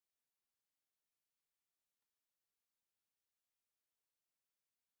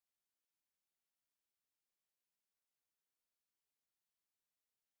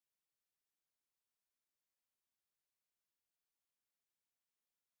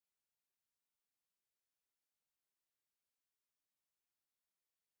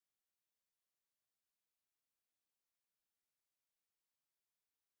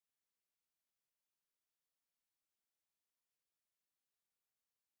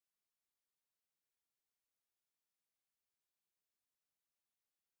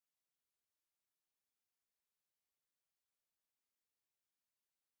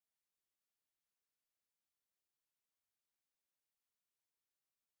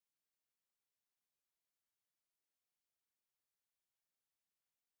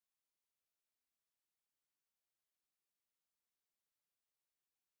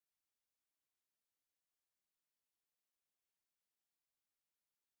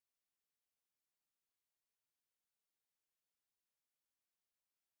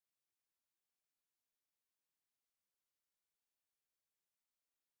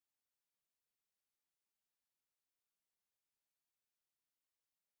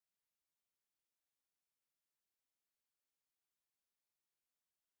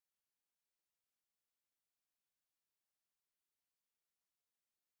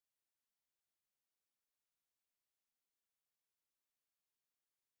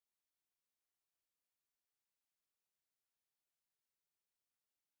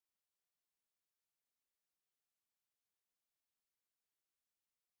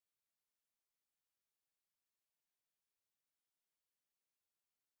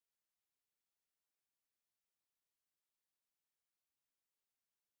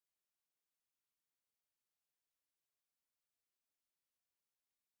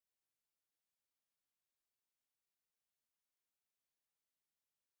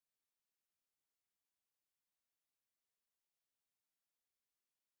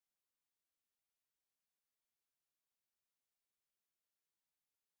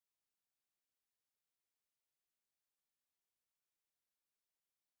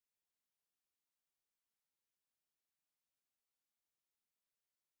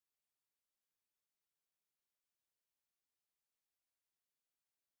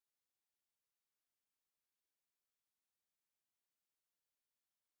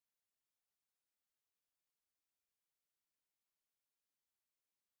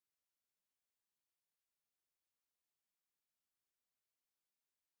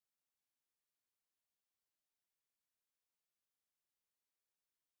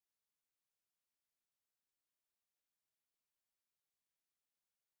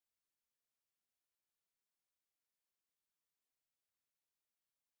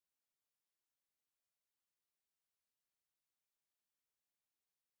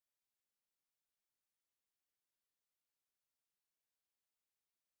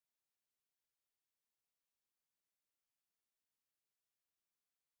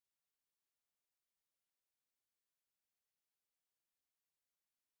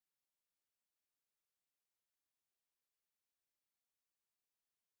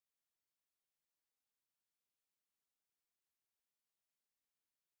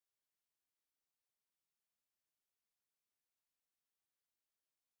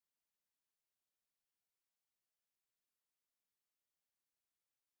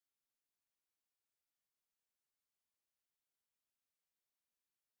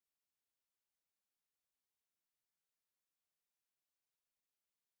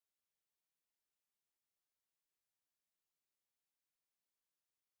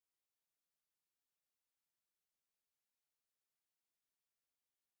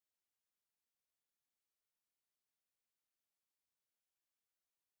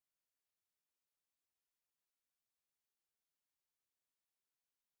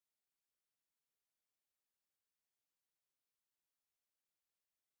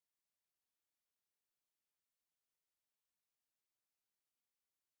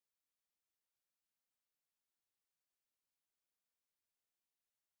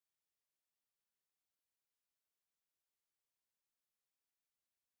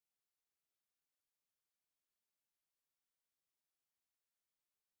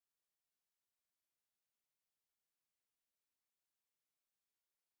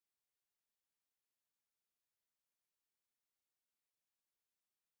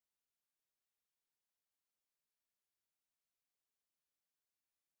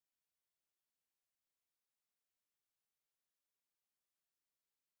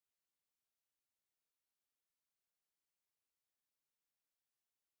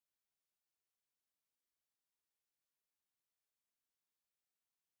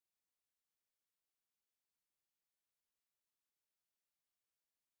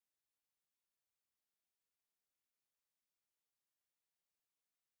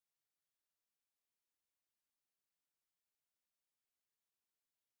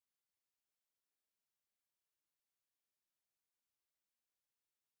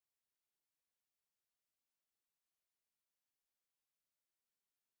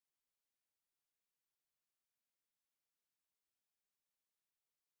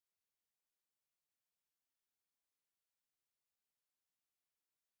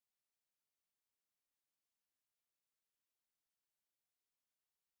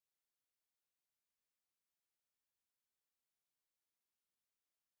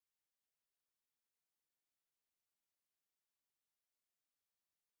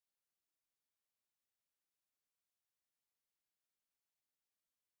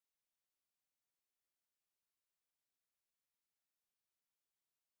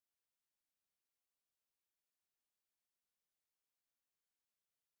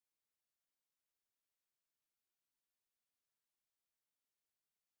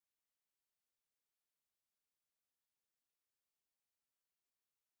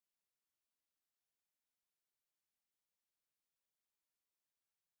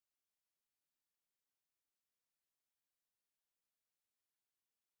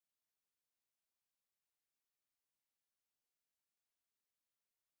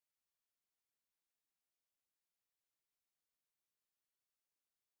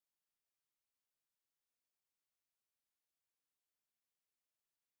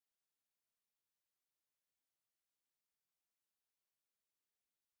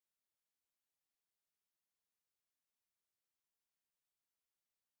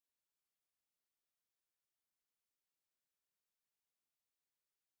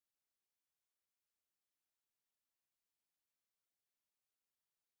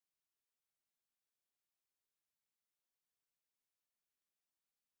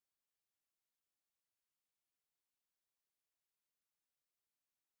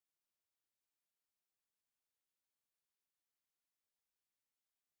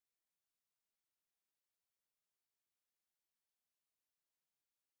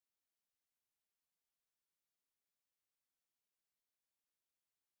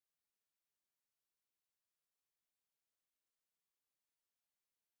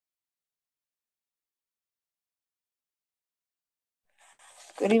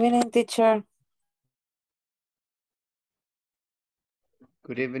Good evening, teacher.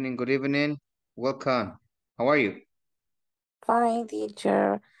 Good evening, good evening. Welcome. How are you? Fine,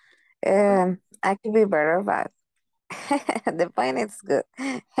 teacher. I could be better, but the point is good.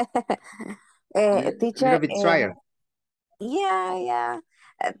 A Teacher, little bit tired. yeah, yeah.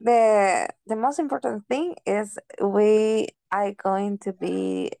 The most important thing is we are going to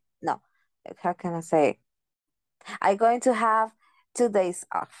be no, how can I say? I'm going to have 2 days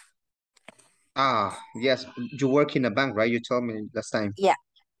off. Ah, yes. You work in a bank, right? You told me last time. Yeah,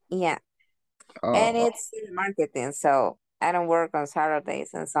 yeah. And Oh, it's in marketing, so I don't work on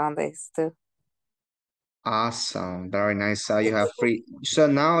Saturdays and Sundays too. awesome. Very nice. So you have free. So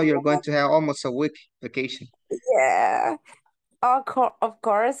now you're going to have almost a week vacation. Yeah. Of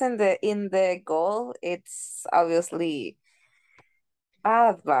course, in the goal, it's obviously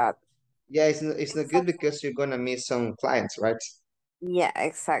bad, but Yeah, it's not good because you're gonna miss some clients, right? yeah,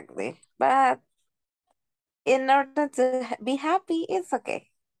 exactly. But in order to be happy, it's okay.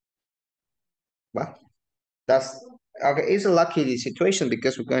 Well, that's okay. It's a lucky situation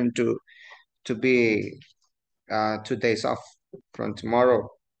because we're going to be 2 days off from tomorrow.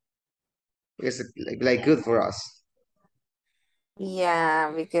 It's like good for us.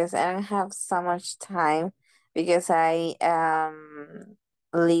 Yeah, because I don't have so much time because I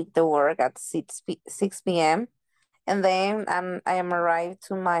leave the work at 6 p.m. and then I am arrived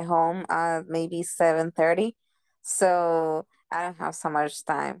to my home at maybe 7:30. So I don't have so much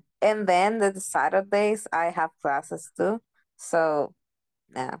time. And then the Saturdays I have classes too. So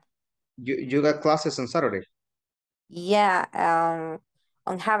yeah. You got classes on Saturday. Yeah,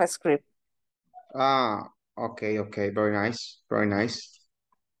 on JavaScript. Ah, okay, okay, very nice, very nice.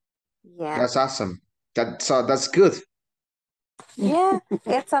 Yeah. That's awesome. That's good. Yeah,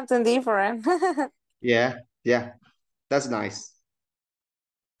 it's something different. Yeah, yeah, that's nice.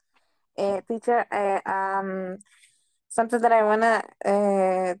 Teacher, something that I wanna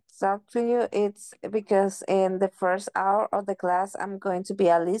talk to you, it's because in the first hour of the class, I'm going to be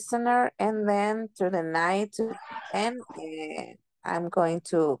a listener, and then through the 9 to 10, I'm going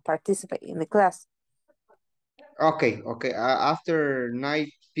to participate in the class. Okay, okay. After 9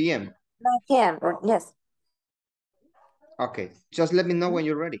 p.m. 9 p.m. Yes. Okay, just let me know when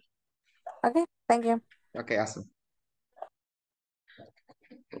you're ready. Okay, thank you. Okay, awesome.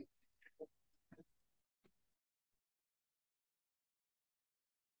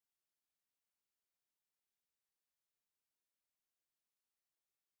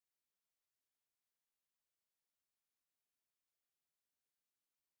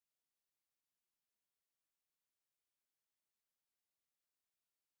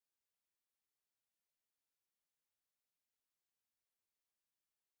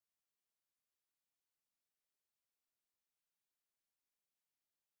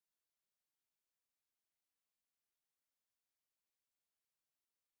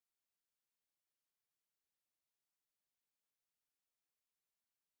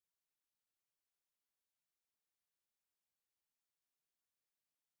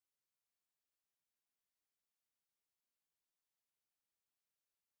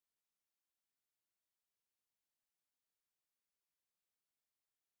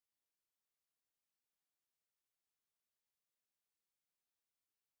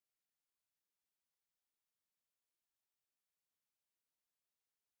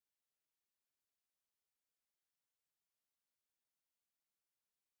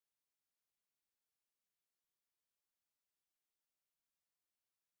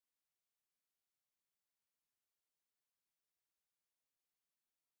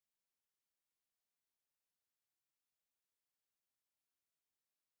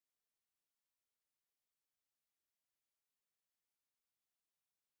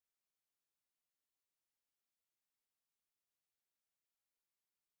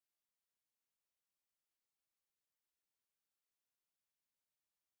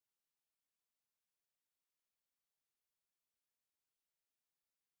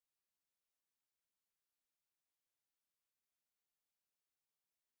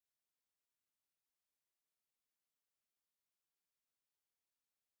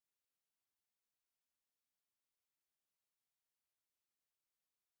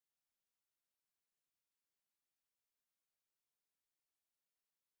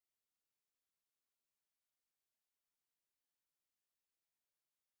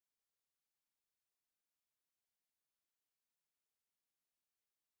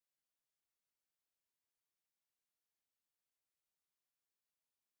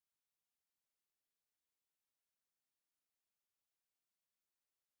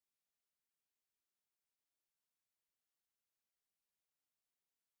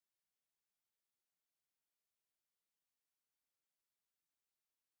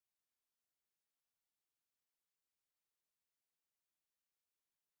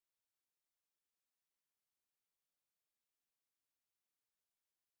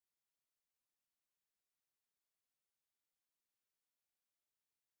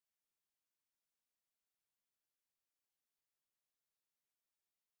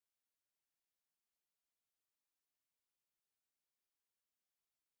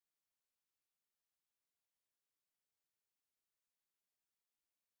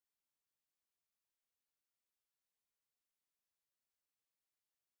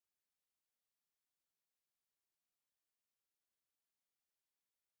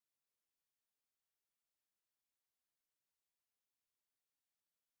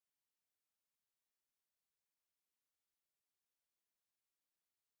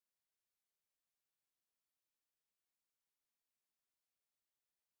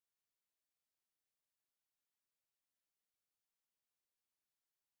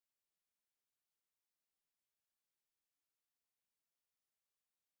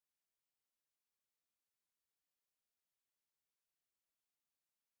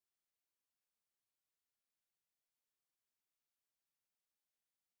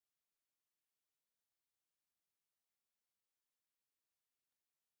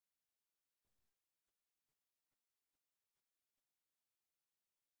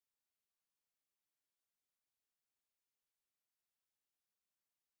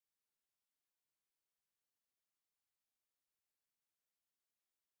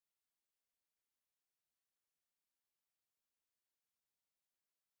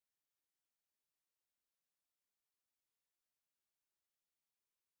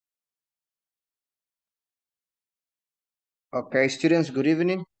 Okay, students, good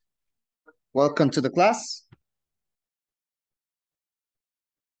evening. Welcome to the class.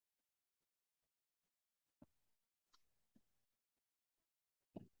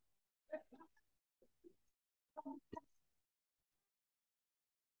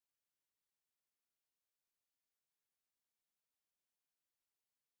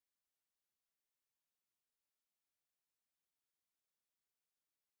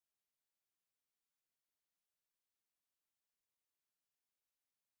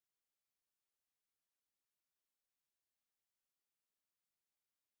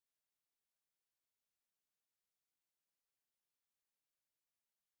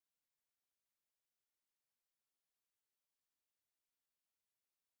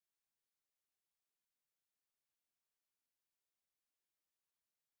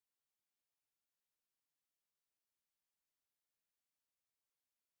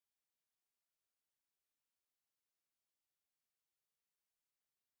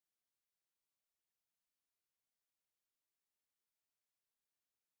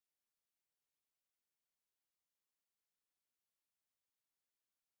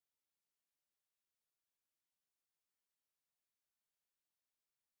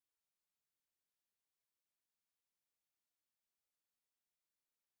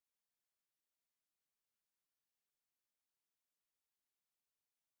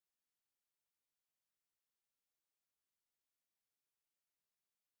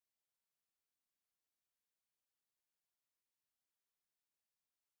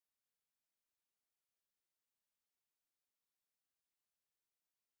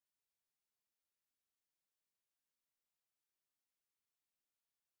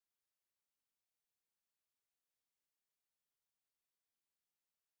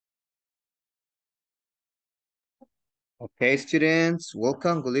 Okay, students,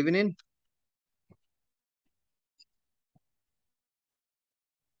 welcome, good evening.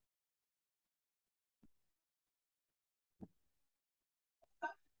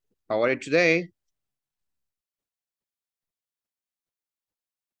 How are you today?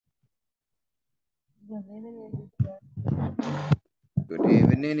 Good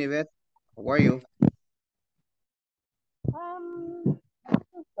evening, Yvette. How are you? Um,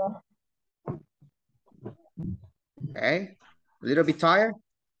 Okay, a little bit tired?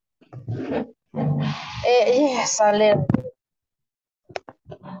 yes, a little.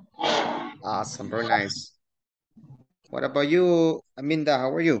 Awesome, very nice. What about you, Aminda?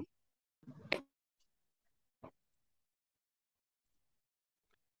 How are you?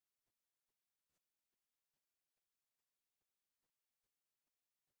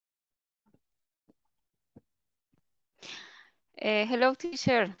 Hello,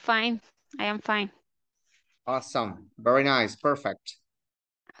 teacher. Fine. I am fine. Awesome, very nice, perfect.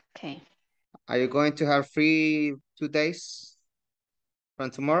 Okay. Are you going to have free 2 days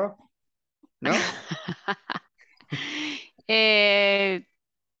from tomorrow? No? uh,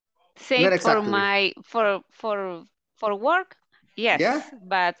 Same Not for exactly. my for work. Yeah? Yes,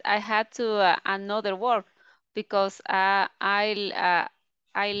 but I had to another work because I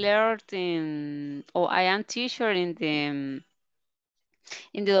learned in or I am teacher in the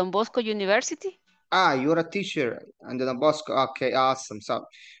Don Bosco University. Ah, you're a teacher and then a boss. Okay, awesome. So,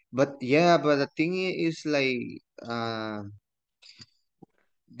 but yeah, but the thing is like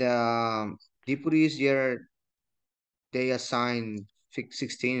the deputies here they assign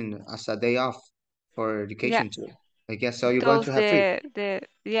 16 as a day off for Yeah, education too. I guess so. You're going because to have free. the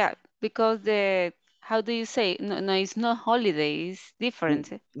yeah because the how do you say no, it's not holiday, it's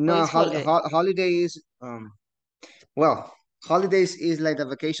different, or No, it's holiday. holidays. Well, holidays is like the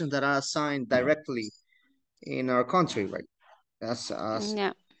vacations that are assigned directly in our country, right? As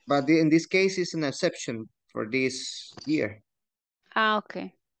Yeah. but in this case, it's an exception for this year.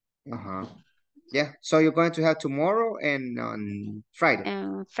 Okay. Uh-huh. Yeah. So you're going to have tomorrow and on Friday.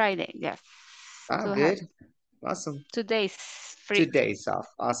 Friday, yes. Ah, To have good. Awesome. 2 days free. 2 days off.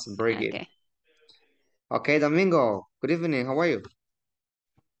 Awesome. Very good. Okay. Okay, Domingo. Good evening. How are you?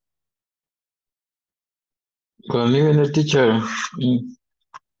 Good evening, teacher.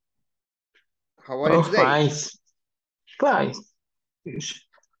 How are you Oh, today? fine. Fine.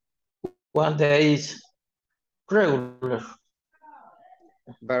 One day is regular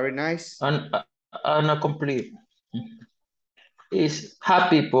Very nice. and a complete. Is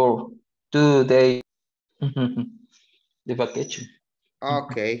happy for 2 days. The vacation.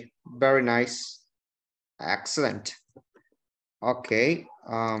 Okay. Very nice. Excellent. Okay.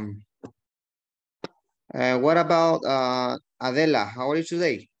 What about Adela? How are you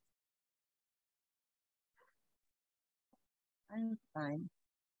today? I'm fine.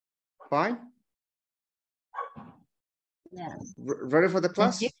 Fine. Yes. Ready for the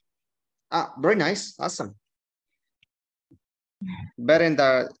class? Thank you. Ah, very nice. Awesome.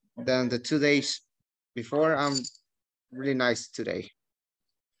 Better than the 2 days before. I'm really nice today.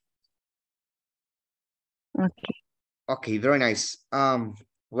 Okay. Okay, very nice.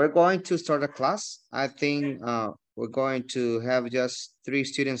 We're going to start a class. I think we're going to have just 3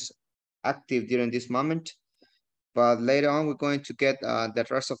 students active during this moment, but later on we're going to get the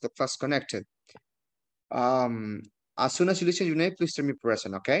rest of the class connected. As soon as you listen your name, please tell me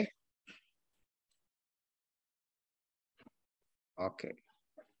present, okay? Okay.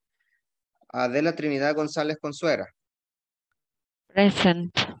 Adela Trinidad González Consuera.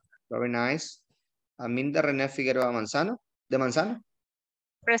 Present. Very nice. Aminda René Figueroa Manzano. ¿De Manzano?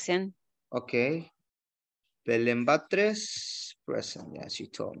 Present. Okay. Belén Batres. Present. Yes, you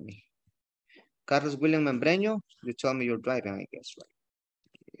told me. Carlos William Membreño. You told me you're driving, I guess, right?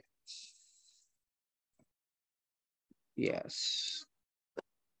 Yes.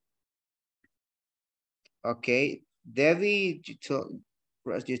 Okay. Debbie, you told,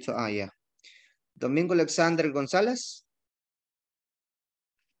 yeah. Domingo Alexander González.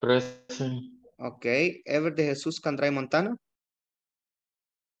 Present. Okay. Ever de Jesús Candray Montano.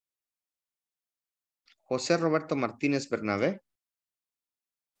 José Roberto Martínez Bernabé.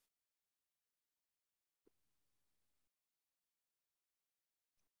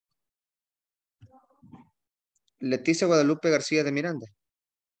 Leticia Guadalupe García de Miranda.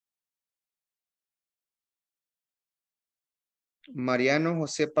 Mariano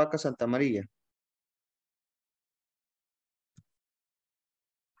José Paca Santamaría.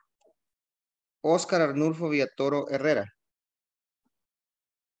 Oscar Arnulfo Villatoro Herrera.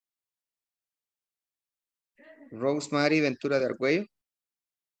 Rosemary Ventura de Argüello.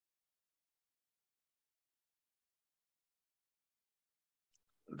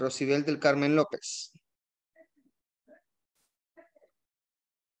 Rosibel del Carmen López.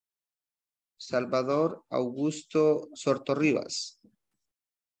 Salvador Augusto Sortorribas.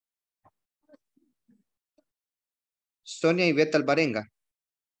 Sonia Iveta Alvarenga.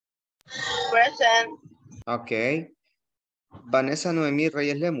 Present. Ok. Vanessa Noemí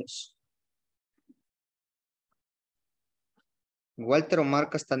Reyes Lemus. Walter Omar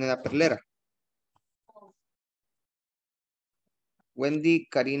Castaneda Perlera. Wendy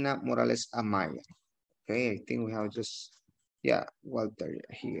Karina Morales Amaya. Okay, I think we have just, yeah, Walter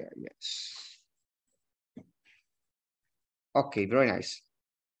here, yes. Okay, very nice.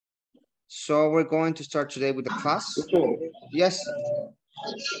 So we're going to start today with the class. Teacher, Yes,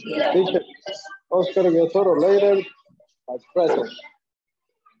 teacher, Oscar Villatoro later as present.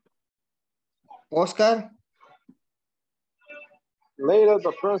 Oscar. Later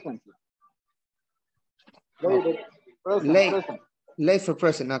the present. Later, present, Late. present. Late for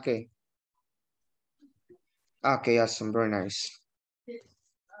present, okay. Okay, awesome, very nice.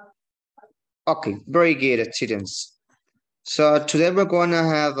 Okay, very good, students. So today we're going to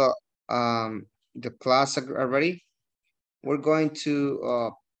have the class already. We're going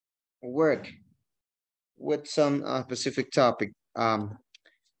to work with some specific topic. Do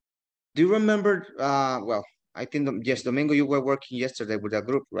you remember, well, I think, yes, Domingo, you were working yesterday with a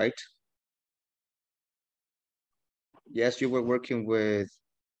group, right? Yes, you were working with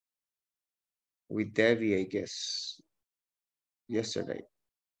Debbie, I guess, yesterday.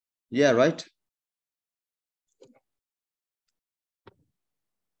 Yeah, right?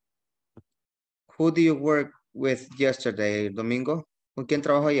 Who do you work with yesterday, Domingo? ¿Con quién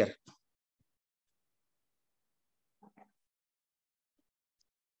trabajó ayer?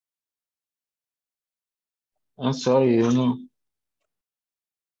 I'm sorry, you know.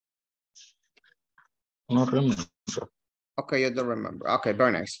 No remember. Okay, you don't remember. Okay,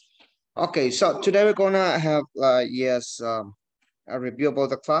 very nice. Okay, so today we're gonna have, yes, a review about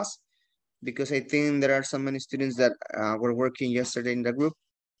the class, because I think there are so many students that were working yesterday in the group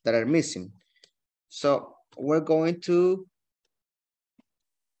that are missing. So we're going to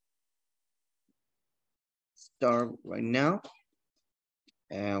start right now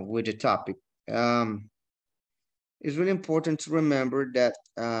with the topic. It's really important to remember that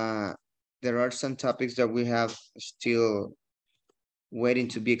there are some topics that we have still waiting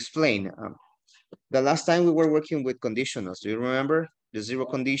to be explained. The last time we were working with conditionals, do you remember the zero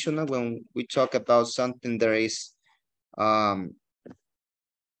conditional when we talk about something there is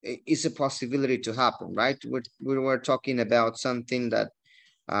a possibility to happen, right? We were talking about something that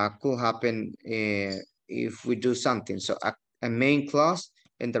could happen if we do something. So a main clause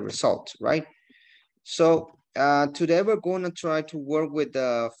and the result, right? So today we're going to try to work with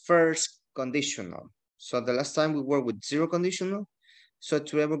the first conditional. So the last time we worked with zero conditional. So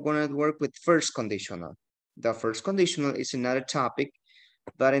today we're going to work with first conditional. The first conditional is another topic,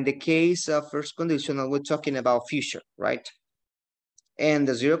 but in the case of first conditional, we're talking about future, right? And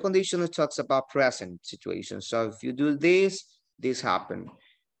the zero conditional talks about present situation. So if you do this, this happened.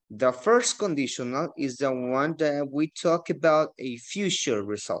 The first conditional is the one that we talk about a future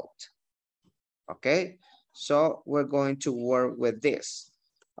result. Okay, so we're going to work with this.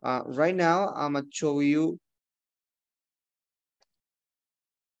 Right now, I'm gonna show you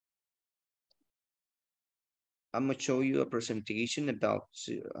a presentation about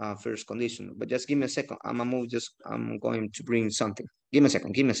first conditional, but just give me a second. I'm going to bring something. Give me a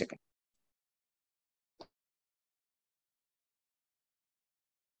second, give me a second.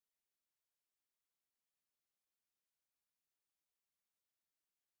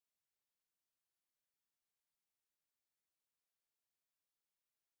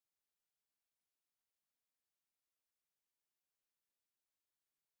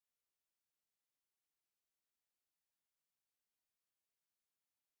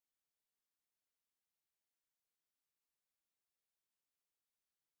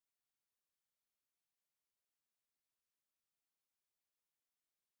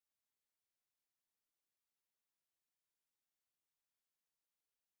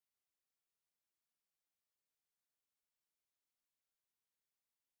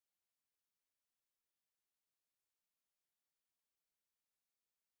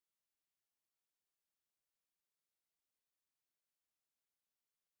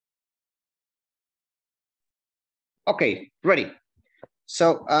 Okay, ready.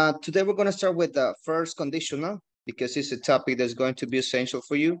 So today we're going to start with the first conditional because it's a topic that's going to be essential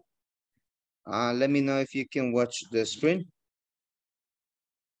for you. Let me know if you can watch the screen.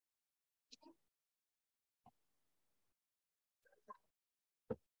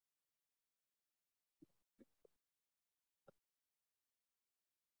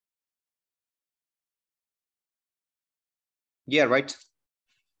 Yeah, right.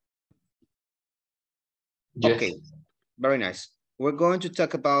 Yes. Okay, very nice. We're going to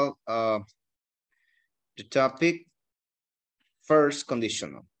talk about the topic first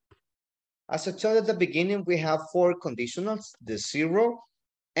conditional. As I told at the beginning, we have four conditionals, the zero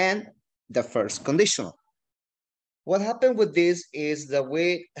and the first conditional. What happened with this is that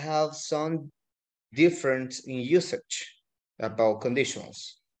we have some difference in usage about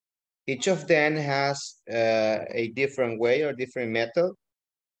conditionals. Each of them has a different way or different method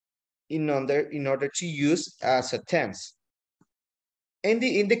in order to use as a tense. In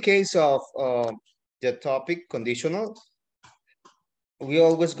the case of the topic conditional, we're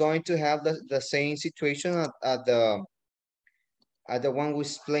always going to have the same situation at the one we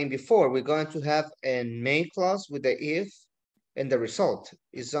explained before. We're going to have a main clause with the if, and the result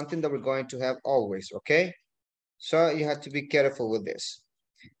is something that we're going to have always, okay? So you have to be careful with this.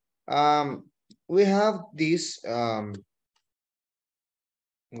 We have this,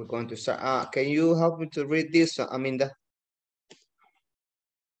 we're going to start, can you help me to read this, Aminda?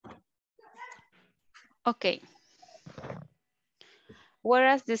 Okay.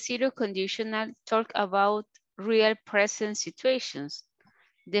 Whereas the zero conditional talk about real present situations,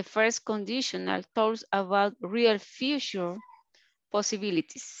 the first conditional talks about real future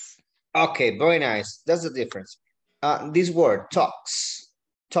possibilities. Okay, very nice. That's the difference. This word, talks.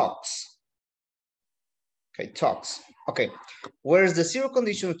 Okay, talks. Okay, whereas the zero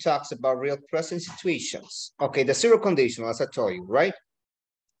conditional talks about real present situations. Okay, the zero conditional, as I told you, right?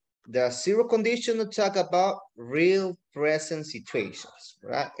 The zero conditional talk about real present situations,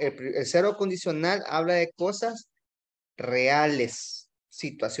 right? El cero condicional habla de cosas reales,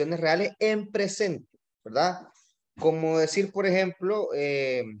 situaciones reales en presente, ¿verdad? Como decir, por ejemplo,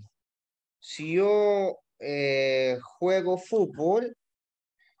 si yo juego fútbol,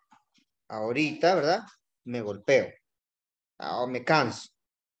 ahorita, ¿verdad? Me golpeo, o me canso,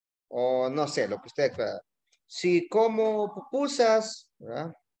 o no sé, lo que usted crea. Si como pupusas,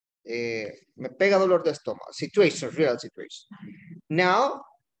 ¿verdad? Me pega dolor de estómago. Situation, real situation. Now,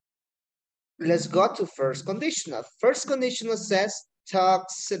 let's go to first conditional. First conditional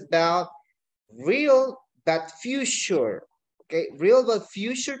talks about real but future. Okay, real but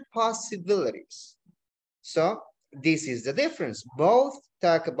future possibilities. So this is the difference. Both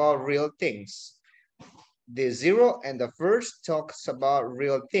talk about real things. The zero and the first talks about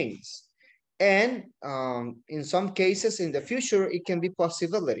real things. And in some cases in the future, it can be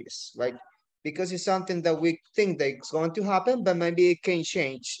possibilities, right? Because it's something that we think that it's going to happen, but maybe it can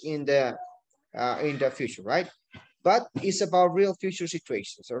change in the future, right? But it's about real future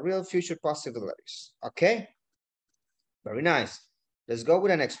situations or real future possibilities, okay? Very nice. Let's go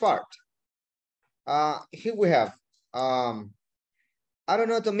with the next part. Here we have, I don't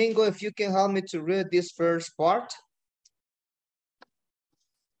know, Domingo, if you can help me to read this first part.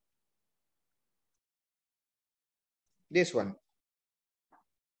 This one.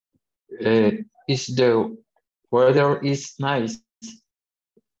 Is the weather is nice.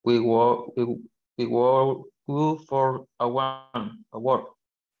 We walk good for a walk.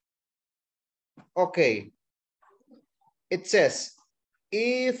 Okay. It says,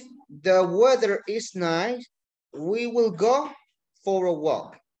 if the weather is nice, we will go for a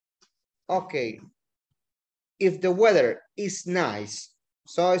walk. Okay. If the weather is nice.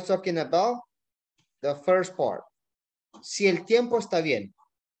 So it's talking about the first part. Si el tiempo está bien.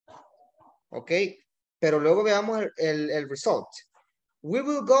 Ok. Pero luego veamos el result. We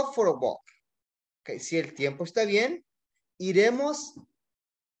will go for a walk. Ok. Si el tiempo está bien, iremos,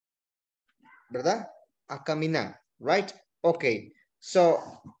 ¿verdad? A caminar. Right? Okay. So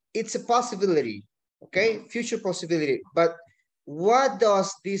it's a possibility. Okay. Future possibility. But what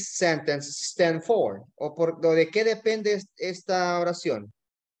does this sentence stand for? ¿O de qué depende esta oración?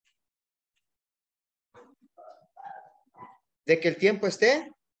 De que el tiempo esté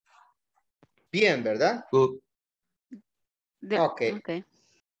bien, ¿verdad? Good. Okay. Okay.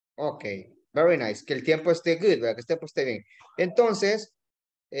 Okay. Very nice. Que el tiempo esté good, ¿verdad? Que el tiempo esté bien. Entonces,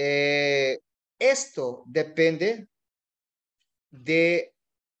 esto depende de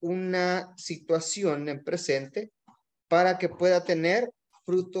una situación en presente para que pueda tener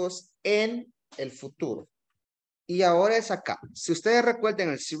frutos en el futuro. Y ahora es acá. Si ustedes recuerdan,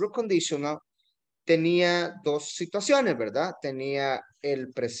 el zero conditional tenía dos situaciones, ¿verdad? Tenía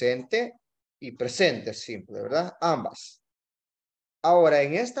el presente y presente simple, ¿verdad? Ambas. Ahora,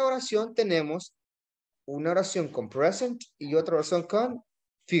 en esta oración tenemos una oración con present y otra oración con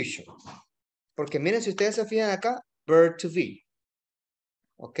future. Porque miren, si ustedes se fijan acá, verb to be.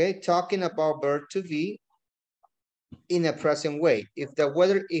 Ok, talking about verb to be in a present way. If the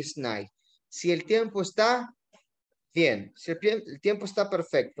weather is nice. Si el tiempo está bien, si el tiempo está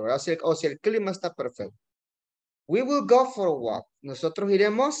perfecto, o si el clima está perfecto. We will go for a walk. Nosotros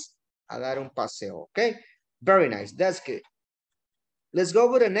iremos a dar un paseo, okay? Very nice, that's good. Let's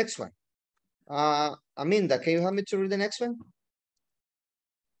go with the next one. Aminda, can you help me to read the next one?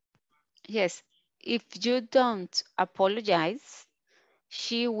 Yes. If you don't apologize,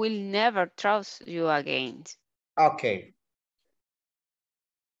 she will never trust you again. Okay.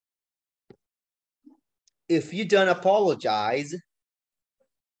 If you don't apologize,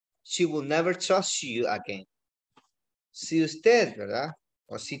 she will never trust you again. Si usted, ¿verdad?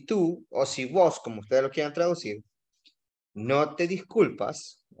 O si tú, o si vos, como ustedes lo quieran traducir, no te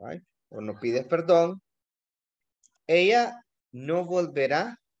disculpas, right? O no pides perdón, ella no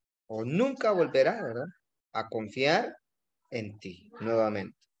volverá o nunca volverá, ¿verdad? A confiar en ti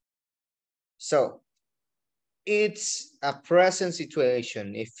nuevamente. So, it's a present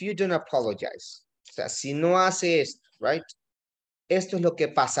situation. If you don't apologize, o sea, si no hace esto, right? Esto es lo que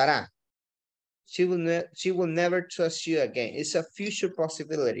pasará. She will never trust you again. It's a future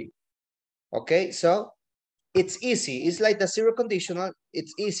possibility. Okay, so it's easy. It's like the zero conditional.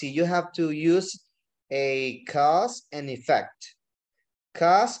 It's easy. You have to use a cause and effect.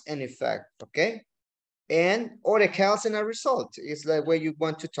 Cause and effect, okay? And or a cause and a result is the way you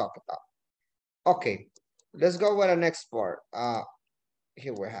want to talk about. Okay, let's go with the next part.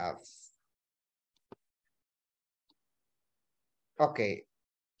 Here we have. Okay.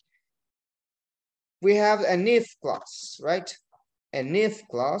 We have an if clause, right? An if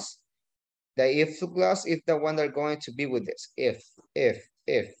clause. The if clause is the one that's going to be with this. If.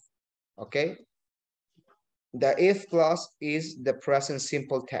 Okay? The if clause is the present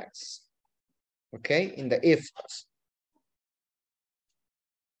simple tense. Okay? In the if clause.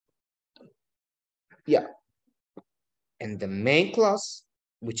 Yeah. And the main clause,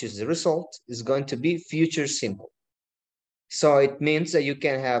 which is the result, is going to be future simple. So it means that you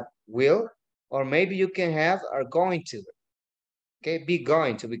can have will, or maybe you can have are going to. Okay, be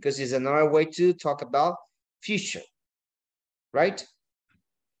going to, because it's another way to talk about future, right?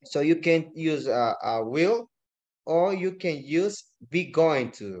 So you can use a will, or you can use be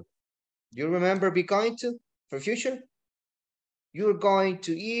going to. You remember be going to for future? You're going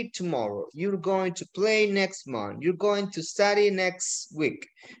to eat tomorrow. You're going to play next month. You're going to study next week.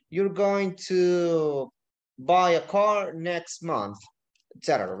 You're going to buy a car next month,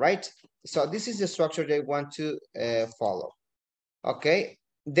 etc. Right? So this is the structure they want to follow. Okay.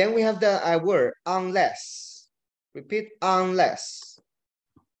 Then we have the word unless. Repeat, unless.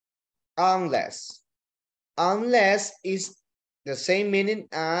 Unless. Unless is the same meaning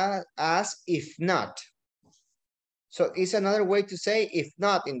as if not. So it's another way to say if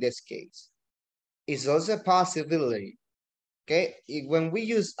not in this case. It's also a possibility. Okay, when we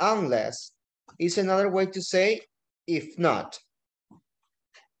use unless, it's another way to say if not.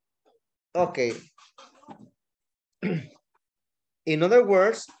 Okay. In other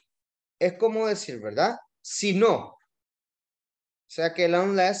words, es como decir, ¿verdad? Si no. O sea que el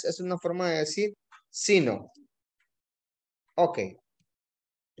unless es una forma de decir si no. Okay.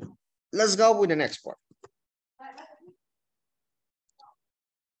 Let's go with the next part.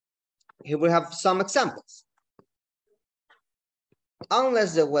 Here we have some examples.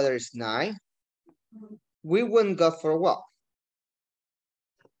 Unless the weather is nice, we wouldn't go for a walk.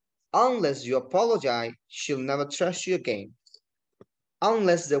 Unless you apologize, she'll never trust you again.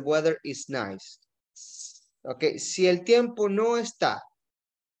 Unless the weather is nice. Okay, si el tiempo no está.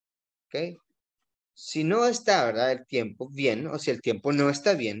 Okay. Si no está, ¿verdad? El tiempo bien, o si el tiempo no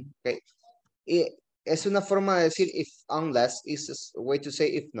está bien. Okay. Y es una forma de decir if unless is a way to say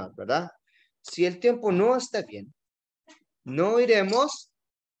if not, ¿verdad? Si el tiempo no está bien, no iremos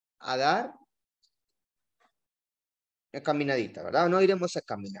a dar una caminadita, ¿verdad? No iremos a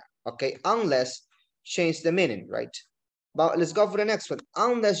caminar. Okay, unless change the meaning, right? But let's go for the next one.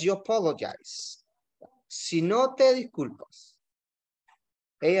 Unless you apologize. Si no te disculpas,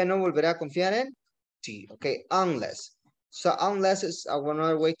 ella no volverá a confiar en ti. Okay, unless. So unless is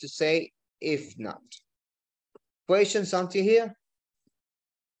another way to say if not. Questions until here?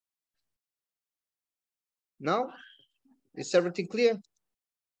 No? Is everything clear?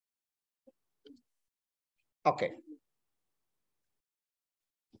 Okay.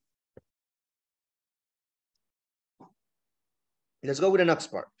 Let's go with the next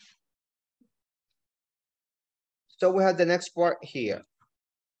part. So we have the next part here.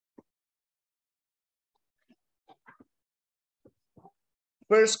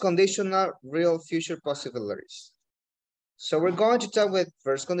 First conditional, real, future possibilities. So we're going to talk with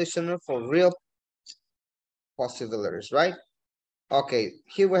first conditional for real possibilities, right? Okay,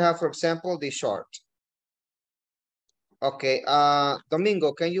 here we have, for example, the short. Okay,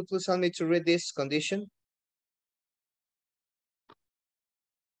 Domingo, can you please help me to read this condition?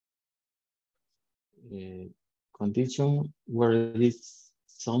 Condition where it is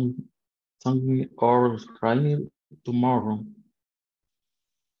sunny or rainy tomorrow.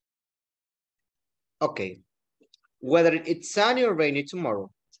 Okay, whether it's sunny or rainy tomorrow.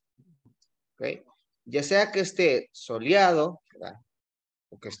 Okay, ya sea que esté soleado, ¿verdad?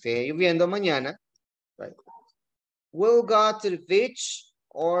 O que esté lloviendo mañana, right? We'll go to the beach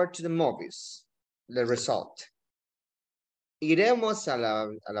or to the movies. The result. Iremos a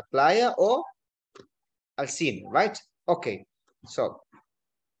la playa o al cine, right? Okay, so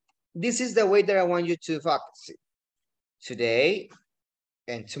this is the way that I want you to focus. Today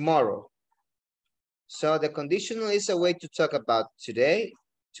and tomorrow. So the conditional is a way to talk about today,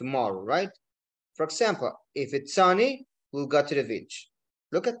 tomorrow, right? For example, if it's sunny, we'll go to the beach.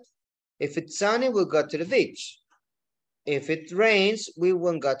 Look at, if it's sunny, we'll go to the beach. If it rains, we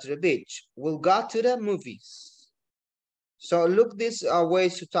won't go to the beach. We'll go to the movies. So look, these are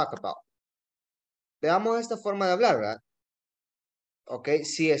ways to talk about. Veamos esta forma de hablar, ¿verdad? Ok,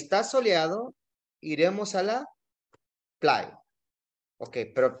 si está soleado, iremos a la playa. Ok,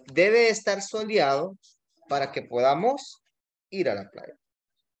 pero debe estar soleado para que podamos ir a la playa.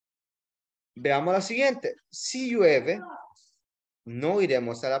 Veamos la siguiente. Si llueve, no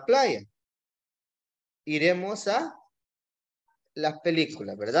iremos a la playa. Iremos a las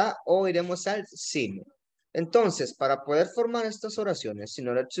películas, ¿verdad? O iremos al cine. Entonces, para poder formar estas oraciones, in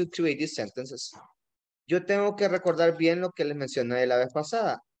order to create these sentences, yo tengo que recordar bien lo que les mencioné la vez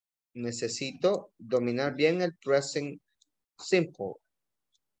pasada. Necesito dominar bien el present simple,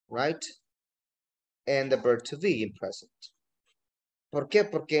 right? And the verb to be in present. ¿Por qué?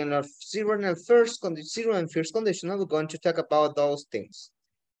 Porque en el zero and first conditional, we're going to talk about those things.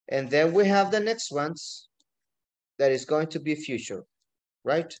 And then we have the next ones that is going to be future,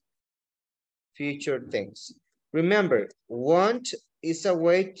 right? Future things. Remember, won't is a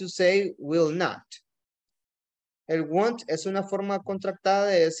way to say will not. El won't es una forma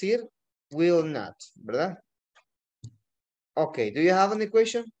contractada de decir will not, ¿verdad? Okay, do you have any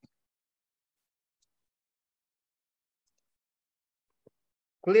question?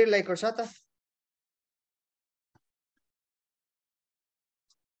 Clear like Rosata?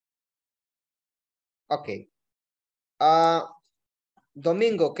 Okay.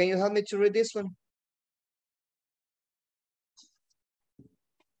 Domingo, can you help me to read this one?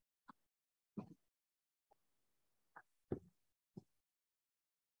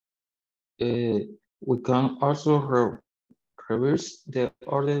 We can also reverse the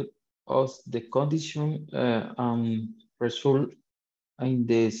order of the condition and result in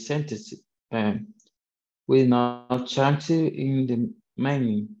the sentence. with no change in the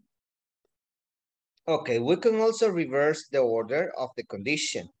meaning. Okay, we can also reverse the order of the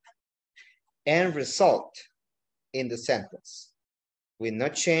condition and result in the sentence with no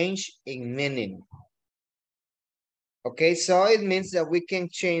change in meaning. Okay, so it means that we can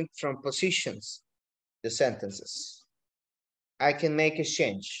change from positions the sentences. I can make a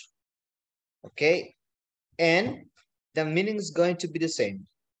change. Okay, and the meaning is going to be the same.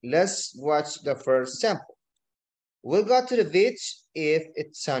 Let's watch the first sample. We'll go to the beach if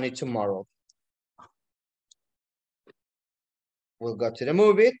it's sunny tomorrow. We'll go to the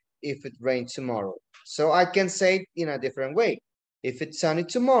movie if it rains tomorrow. So I can say it in a different way. If it's sunny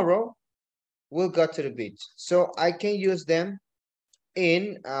tomorrow, we'll go to the beach. So I can use them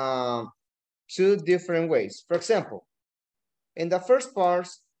in two different ways. For example, in the first part,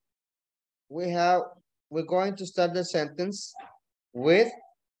 we're going to start the sentence with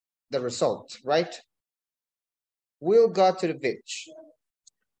the result, right? We'll go to the beach.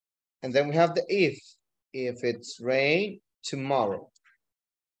 And then we have the if it's rain tomorrow.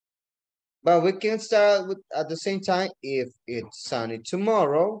 But we can start with at the same time, if it's sunny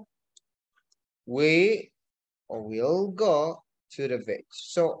tomorrow, we'll go to the beach.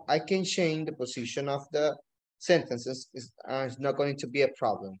 So I can change the position of the sentences. It's not going to be a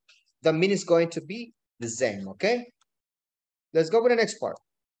problem. The meaning is going to be the same, okay? Let's go with the next part.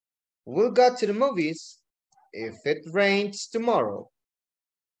 We'll go to the movies if it rains tomorrow.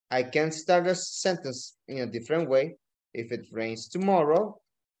 I can start a sentence in a different way. If it rains tomorrow,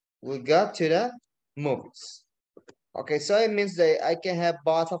 we'll go to the movies. Okay, so it means that I can have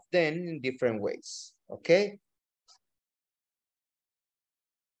both of them in different ways, okay?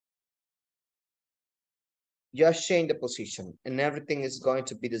 Just change the position and everything is going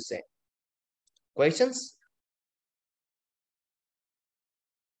to be the same. Questions?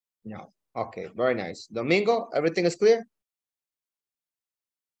 No. Okay, very nice. Domingo, everything is clear?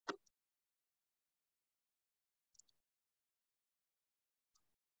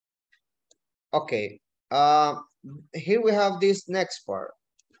 Okay. Here we have this next part.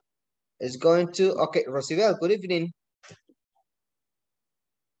 It's going to, okay, Rosibel, good evening.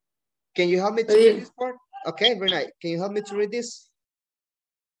 Can you help me to read this part? Okay, very nice. Can you help me to read this?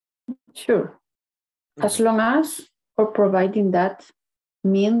 Sure. As long as or providing that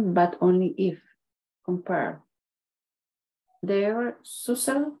mean but only if. Compare. They are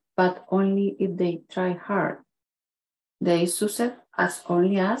successful but only if they try hard. They succeed as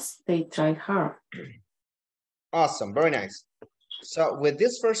only as they try hard. Awesome, very nice. So with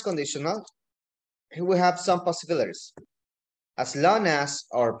this first conditional, here we have some possibilities. As long as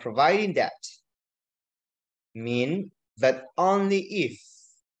or providing that mean but only if.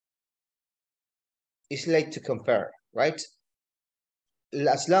 It's like to compare, right?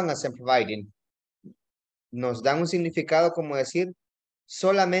 As long as and providing nos dan un significado como decir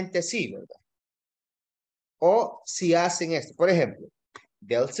solamente si, ¿verdad? O si hacen esto. Por ejemplo,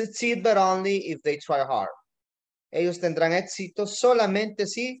 they'll succeed but only if they try hard. Ellos tendrán éxito solamente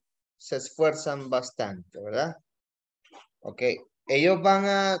si se esfuerzan bastante, ¿verdad? Ok, ellos van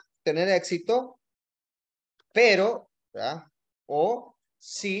a tener éxito, pero, ¿verdad? O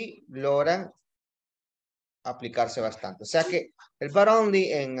si logran aplicarse bastante. O sea que el but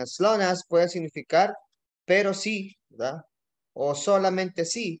only en as long as puede significar pero sí, ¿verdad? O solamente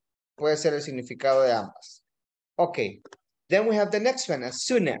sí puede ser el significado de ambas. Okay, then we have the next one, as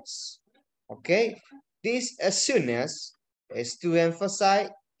soon as. Okay, this as soon as is to emphasize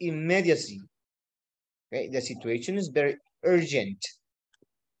immediacy. Okay, the situation is very urgent.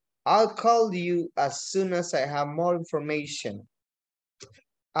 I'll call you as soon as I have more information.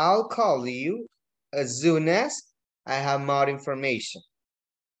 I'll call you as soon as I have more information.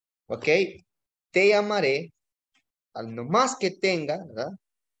 Okay, te llamaré al no más que tenga, ¿verdad?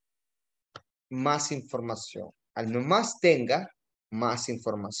 Más información. Al no más tenga más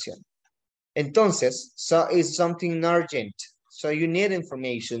información. Entonces, so it's something urgent. So you need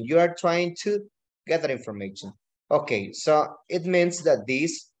information. You are trying to get that information. Okay, so it means that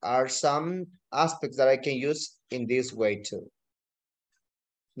these are some aspects that I can use in this way too.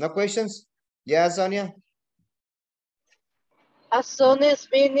 No questions? Yeah, Sonia? As soon as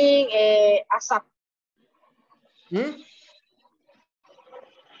meaning ASAP.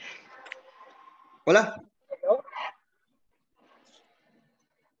 Hola? Hello?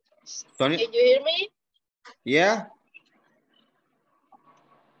 Sonia? Can you hear me? Yeah?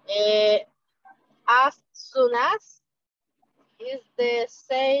 As soon as is the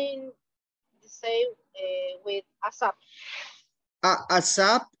same with ASAP.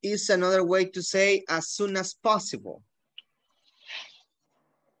 ASAP is another way to say as soon as possible.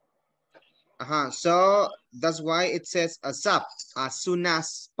 So That's why it says ASAP, as soon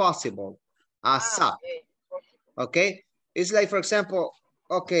as possible. ASAP. Okay. It's like, for example,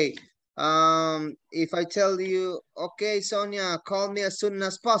 okay, if I tell you, okay, Sonia, call me as soon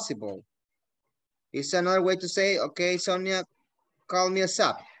as possible. It's another way to say, okay, Sonia, call me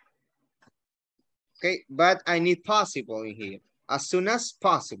ASAP. Okay, but I need possible in here, as soon as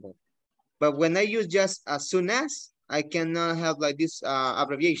possible. But when I use just as soon as, I cannot have like this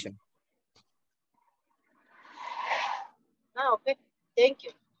abbreviation. Okay, thank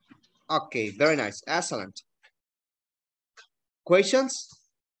you. Okay, very nice, excellent. Questions?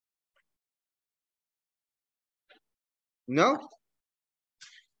 No?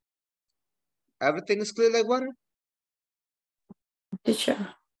 Everything is clear like water?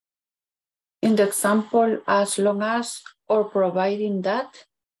 Teacher, in the example, as long as or providing that,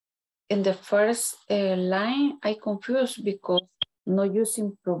 in the first line, I confused because not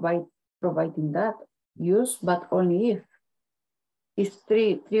using providing that, use, but only if. Is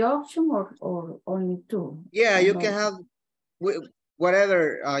three options or only two? Yeah, you can have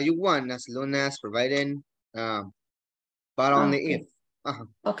whatever you want, as long as providing, but only okay. if.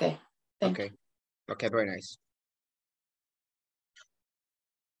 Okay, thank you. Okay, very nice.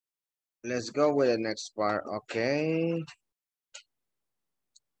 Let's go with the next part, okay.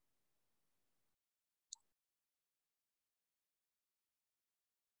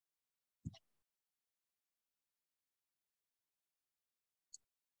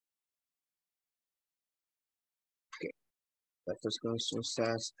 Okay, the first question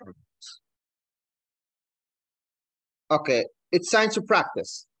says, okay, it's time to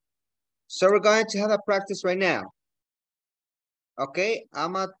practice. So we're going to have a practice right now. Okay,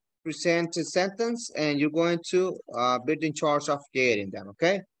 I'm gonna present a sentence and you're going to be in charge of creating them,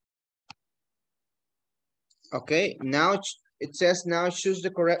 okay? Okay, now it says now choose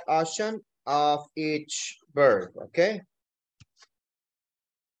the correct option of each verb, okay?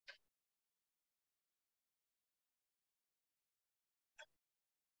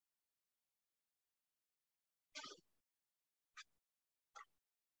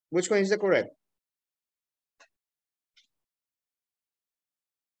 Which one is the correct?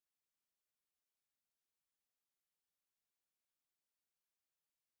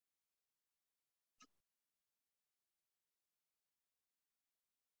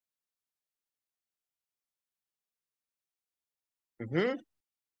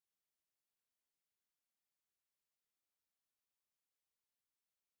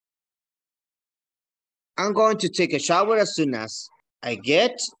 I'm going to take a shower as soon as I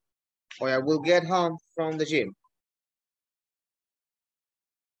get, or I will get home from the gym.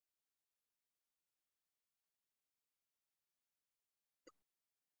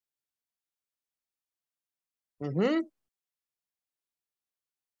 Will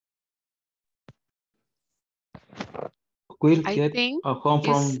I get think home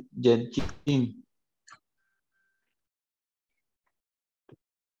from the gym.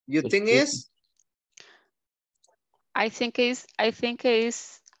 You think is? I think is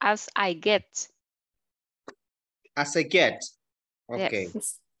as I get. As I get. Okay.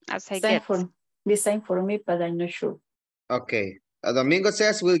 Yes, as I get. The same for me, but I'm not sure. Okay. Domingo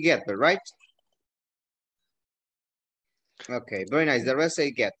says we'll get, right? Okay, very nice. The rest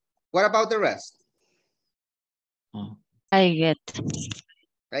I get. What about the rest? I get.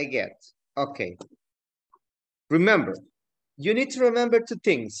 I get. Okay. Remember, you need to remember two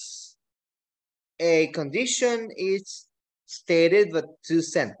things. A condition is stated with two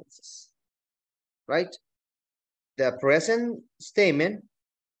sentences, right? The present statement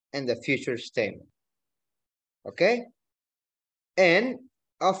and the future statement. Okay? And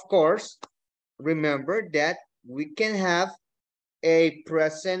of course, remember that we can have a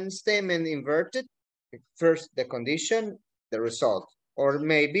present statement inverted. First the condition, the result, or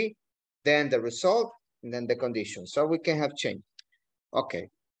maybe then the result and then the condition. So we can have change. Okay,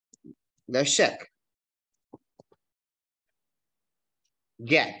 let's check.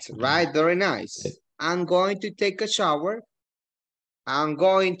 Get, right? Very nice. I'm going to take a shower. I'm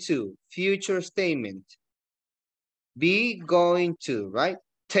going to, future statement. Be going to, right?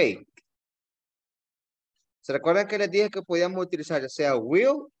 Take. ¿Se recuerdan que les dije que podíamos utilizar ya sea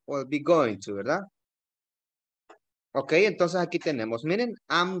will o be going to, verdad? Ok, entonces aquí tenemos, miren,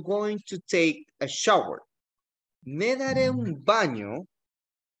 I'm going to take a shower. Me daré un baño,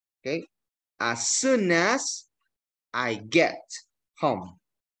 ok, as soon as I get home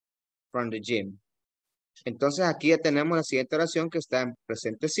from the gym. Entonces aquí ya tenemos la siguiente oración que está en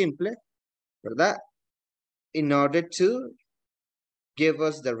presente simple, ¿verdad? In order to give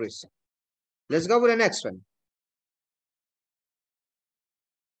us the reason. Let's go with the next one.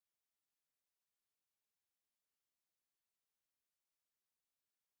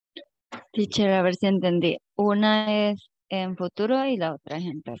 Teacher, a ver si entendí. Una es en futuro y la otra es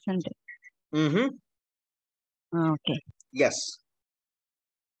en presente. Mhm. Ah, ok, Yes.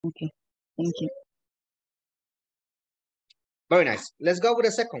 ok. Thank you. Very nice. Let's go with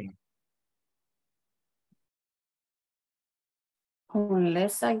the second one.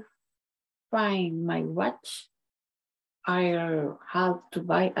 Unless I find my watch, I'll have to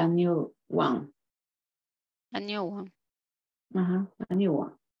buy a new one. A new one. A new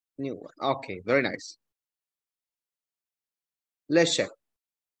one. New one. Okay, very nice. Let's check.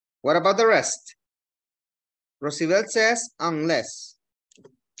 What about the rest? Rosibel says unless.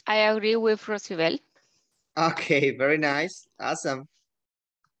 I agree with Rosibel. Okay, very nice. Awesome.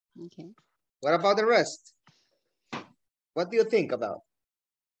 Okay. What about the rest? What do you think about?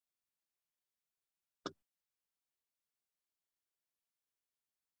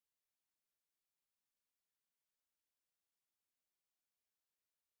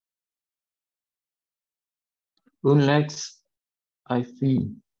 Unless I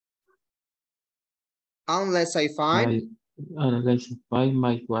think Unless I find. unless I find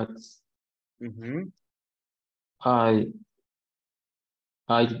my watch, Mm-hmm. I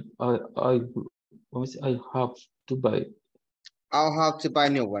I have to buy. I'll have to buy a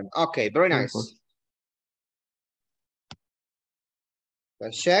new one. Okay, very nice.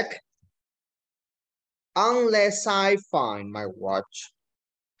 Let's check. Unless I find my watch,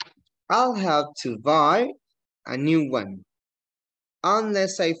 I'll have to buy a new one.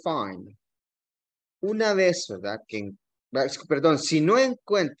 Unless I find. Una vez, ¿verdad? Perdón, si no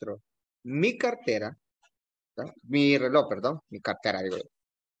encuentro mi cartera, ¿verdad? Mi reloj, perdón, mi cartera, digo.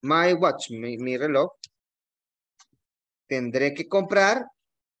 My watch, mi reloj, tendré que comprar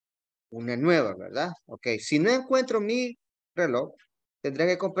una nueva, ¿verdad? Ok, si no encuentro mi reloj, tendré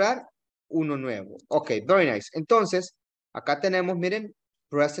que comprar uno nuevo. Ok, very nice. Entonces, acá tenemos, miren,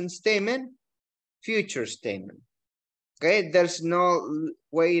 present statement, future statement. Okay, there's no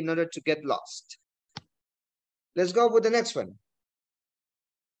way in order to get lost. Let's go with the next one.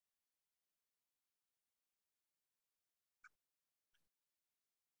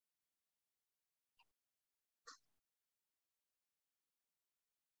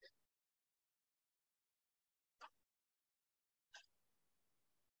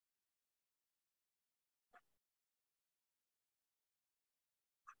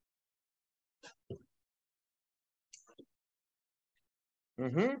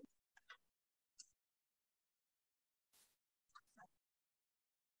 Mm-hmm.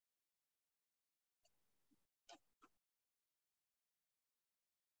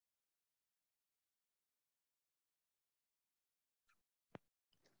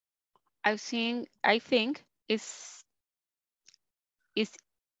 I think it's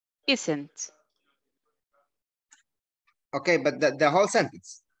isn't. Okay, but the whole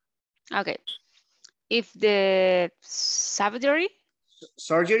sentence. Okay. If the surgery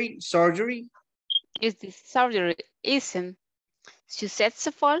isn't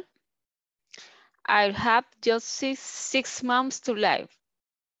successful, I'll have just six months to live.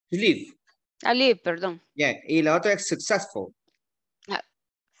 To live. A live, perdón. Yeah, y la otra es successful.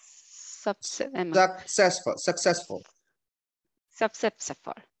 Successful. Successful.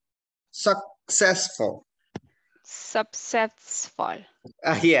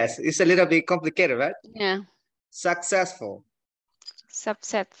 Yes, it's a little bit complicated, right? Yeah. Successful.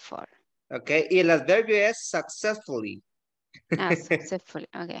 Successful. Okay, y el adverbio es successfully. Successfully,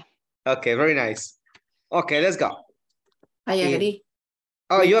 okay. Okay, very nice. Okay, let's go. I agree.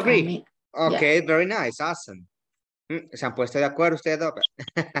 Oh, you agree? Okay, yeah. very nice, awesome. Se han puesto de acuerdo ustedes dos.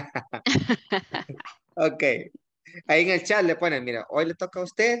 Ok. Ahí en el chat le ponen, mira, hoy le toca a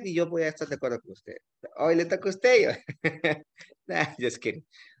usted y yo voy a estar de acuerdo con usted. Hoy le toca a usted y yo. Nah, just kidding.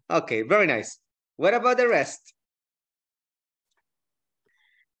 Okay, very nice. What about the rest?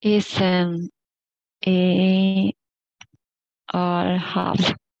 Isn't or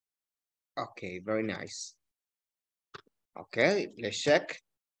have. Okay, very nice. Okay, let's check.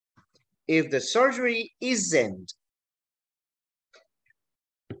 If the surgery isn't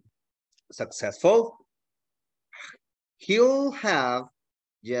successful, he'll have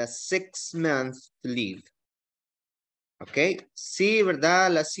just 6 months to live. Ok, si,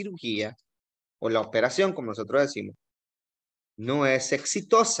 ¿verdad? La cirugía o la operación, como nosotros decimos, no es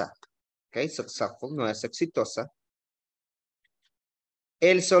exitosa. Ok, successful, no es exitosa.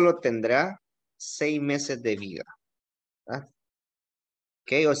 Él solo tendrá 6 meses de vida. ¿Verdad?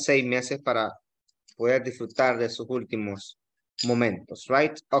 Ok, o 6 meses para poder disfrutar de sus últimos momentos,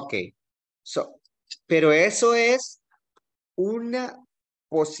 right? Ok, so, pero eso es una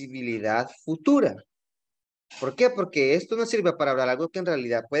posibilidad futura. ¿Por qué? Porque esto nos sirve para hablar algo que en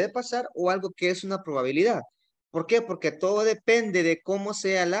realidad puede pasar o algo que es una probabilidad. ¿Por qué? Porque todo depende de cómo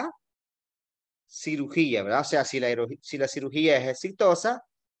sea la cirugía, ¿verdad? O sea, si la cirugía es exitosa,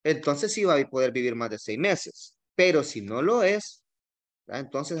 entonces sí va a poder vivir más de 6 meses. Pero si no lo es, ¿verdad?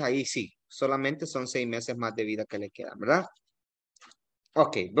 Entonces ahí sí, solamente son 6 meses más de vida que le quedan, ¿verdad?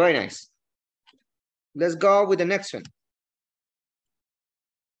 Ok, very nice. Let's go with the next one.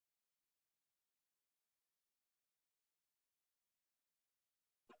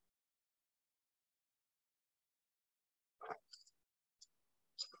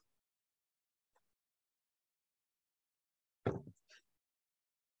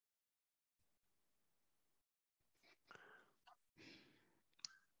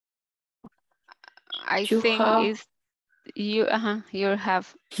 I You think have it's you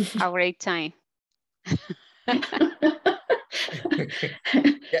have a great time.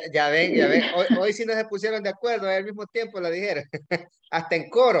 Ya ven, ya ven. Hoy sí no se pusieron de acuerdo, al mismo tiempo la dijeron. Hasta en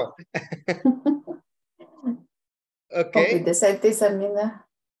coro. Ok, Copy the sentence, Amina.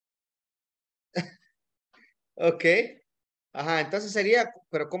 ok. Ajá, entonces sería,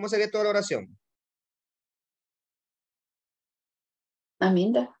 pero ¿cómo sería toda la oración?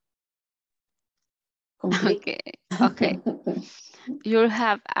 Amina. Complete. Okay, okay. You'll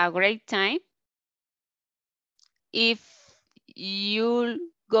have a great time if you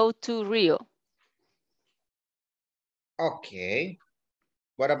go to Rio. Ok.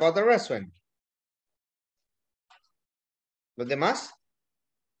 What about the rest one? ¿Los demás?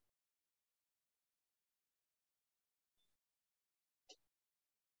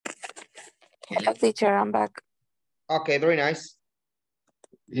 Hello, teacher, I'm back. Ok, very nice.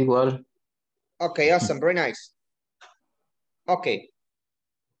 Igual. Ok, awesome, very nice. Ok.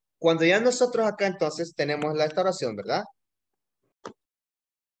 Cuando ya nosotros acá entonces tenemos esta oración, ¿verdad?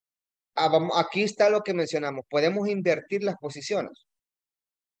 Aquí está lo que mencionamos. Podemos invertir las posiciones.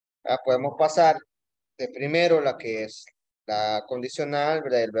 Podemos pasar de primero la que es la condicional,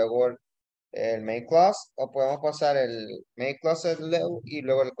 ¿verdad? Y luego el main clause, o podemos pasar el main clause y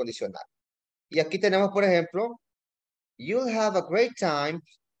luego el condicional. Y aquí tenemos, por ejemplo, you'll have a great time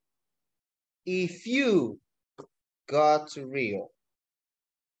if you go to Rio.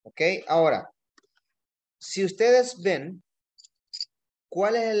 ¿Ok? Ahora, si ustedes ven,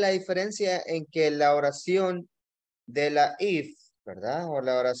 ¿cuál es la diferencia en que la oración de la if, ¿verdad? O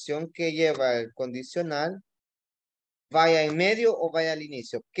la oración que lleva el condicional, vaya en medio o vaya al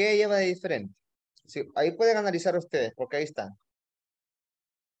inicio? ¿Qué lleva de diferente? Sí, ahí pueden analizar ustedes, porque ahí están.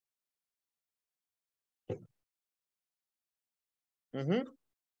 Ujú.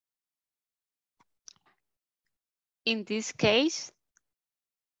 In this case,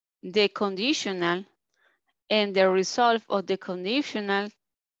 the conditional and the result of the conditional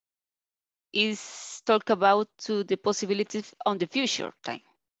is talk about to the possibilities on the future time.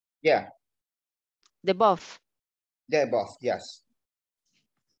 Yeah, The both. they're both, yes.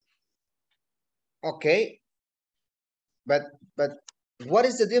 Okay. But what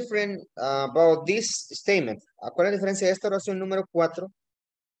is the difference about this statement? ¿Cuál es la diferencia de esta oración número 4?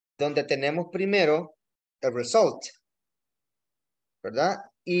 Donde tenemos primero el result, ¿verdad?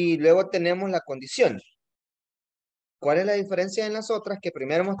 Y luego tenemos la condición. ¿Cuál es la diferencia en las otras? Que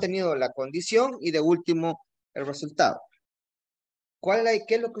primero hemos tenido la condición y de último el resultado.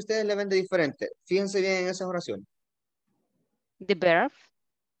 ¿Qué es lo que ustedes le ven de diferente? Fíjense bien en esas oraciones. The verb.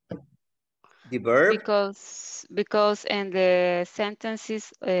 The verb. Because in the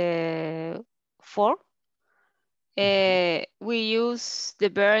sentences 4, we use the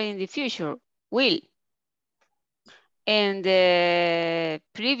verb in the future, will. And the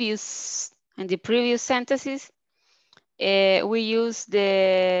previous sentences, we use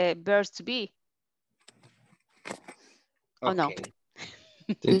the verbs to be. Okay. Oh, no.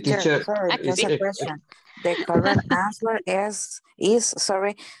 Teacher, sorry, just a question. The correct answer is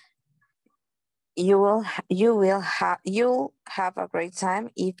sorry. You'll have a great time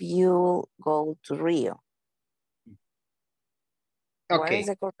if you go to Rio. Okay. What is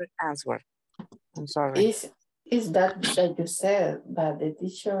the correct answer? I'm sorry. Is that you said, but the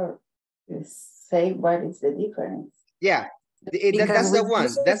teacher say what is the difference? Yeah, that's the one.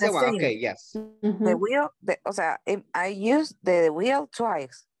 That's the one. Okay, yes. The wheel, o sea, I used the wheel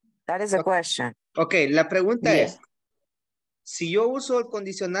twice. That is the question. Okay, la pregunta es, si yo uso el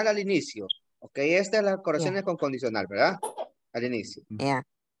condicional al inicio, ok, esta es la oración con condicional, ¿verdad? Al inicio. Yeah.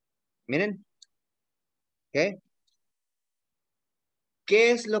 Miren. Ok.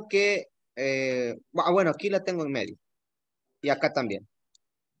 ¿Qué es lo que... bueno, aquí la tengo en medio. Y acá también.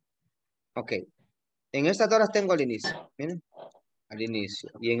 Ok. En estas dos las tengo al inicio. Miren. Al inicio.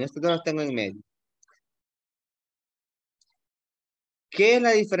 Y en estas dos las tengo en medio. ¿Qué es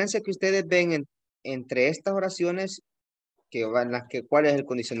la diferencia que ustedes ven entre estas oraciones que van las que cuál es el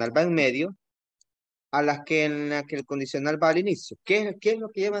condicional va en medio a las que en la que el condicional va al inicio? ¿Qué es lo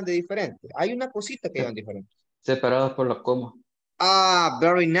que llevan de diferente? Hay una cosita que llevan diferente. Separadas por la coma. Ah,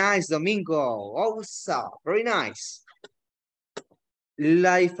 very nice, Domingo. Also, very nice.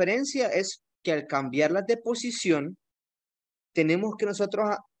 La diferencia es que al cambiarlas de posición, tenemos que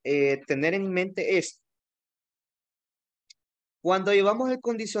nosotros tener en mente esto. Cuando llevamos el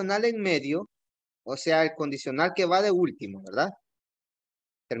condicional en medio, o sea, el condicional que va de último, ¿verdad?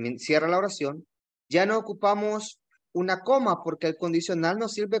 Cierra la oración. Ya no ocupamos una coma porque el condicional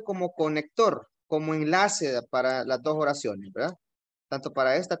nos sirve como conector, como enlace para las dos oraciones, ¿verdad? Tanto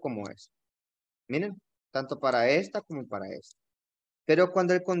para esta como esta. Miren, tanto para esta como para esta. Pero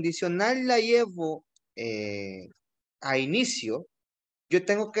cuando el condicional la llevo a inicio, yo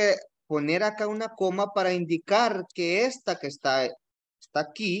tengo que poner acá una coma para indicar que esta que está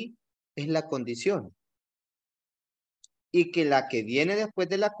aquí es la condición. Y que la que viene después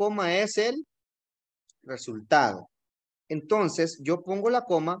de la coma es el resultado. Entonces, yo pongo la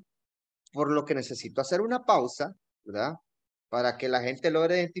coma por lo que necesito hacer una pausa, ¿verdad? Para que la gente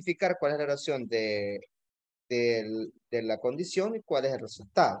logre identificar cuál es la oración de la condición y cuál es el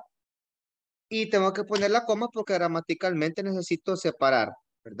resultado. Y tengo que poner la coma porque gramaticalmente necesito separar,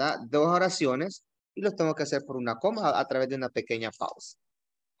 ¿verdad? Dos oraciones y los tengo que hacer por una coma a través de una pequeña pausa.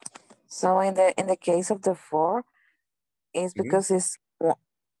 So in the case of the for, it's because it's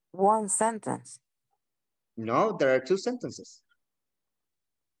one sentence. No, there are two sentences.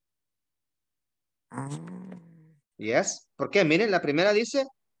 Yes. ¿Por qué? Miren, la primera dice,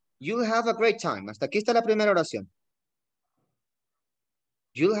 you'll have a great time. Hasta aquí está la primera oración.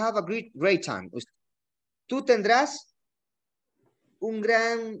 You'll have a great time. Tú tendrás un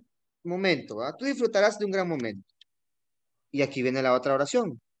gran momento, ¿verdad? Tú disfrutarás de un gran momento. Y aquí viene la otra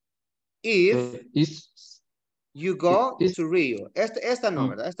oración. If you go to Rio. Esta no,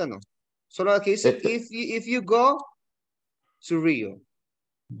 ¿verdad? Esta no. Solo aquí dice, if you go to Rio.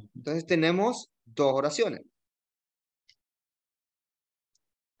 Entonces tenemos dos oraciones.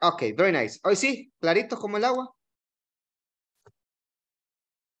 Ok, very nice. Hoy sí, claritos como el agua.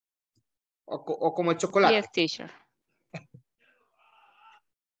 O como el chocolate. Yes, teacher.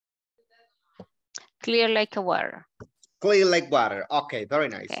 Clear like a water. Clear like water. Ok, very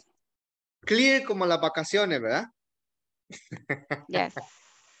nice. Okay. Clear como las vacaciones, ¿verdad? Yes.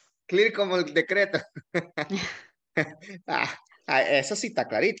 Clear como el decreto. Eso sí está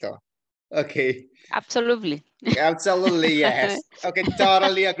clarito. Ok. Absolutely. Absolutely, yes. Ok,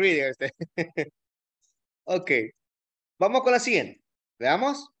 totally agree. Ok. Vamos con la siguiente.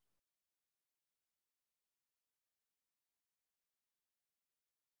 Veamos.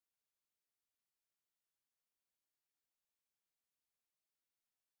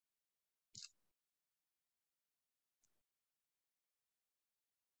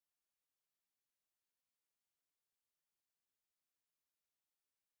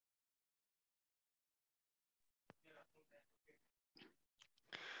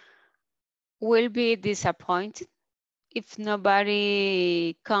 Will be disappointed if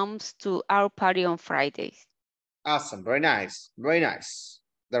nobody comes to our party on Friday. Awesome. Very nice. Very nice.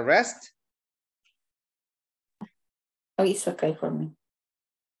 The rest? Oh, it's okay for me.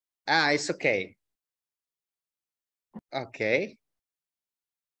 It's okay. Okay.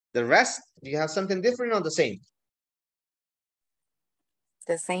 The rest, do you have something different or the same?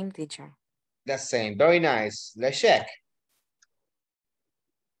 The same, teacher. The same. Very nice. Let's check.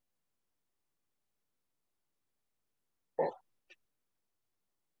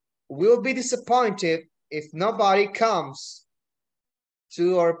 We'll be disappointed if nobody comes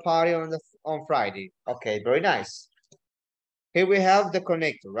to our party on Friday. Okay, very nice. Here we have the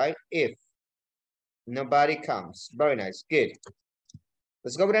connector, right? If nobody comes. Very nice. Good.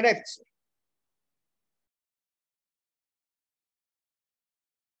 Let's go with the next.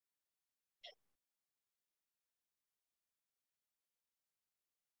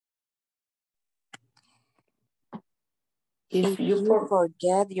 If you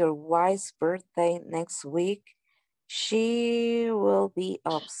forget your wife's birthday next week, she will be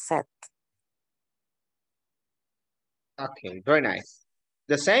upset. Okay, very nice.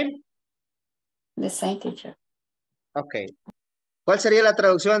 The same? The same, teacher. Okay. ¿Cuál sería la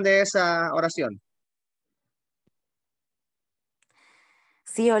traducción de esa oración?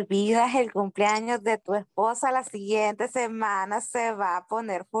 Si olvidas el cumpleaños de tu esposa, la siguiente semana se va a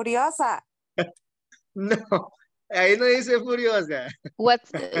poner furiosa. No, ahí no dice furiosa.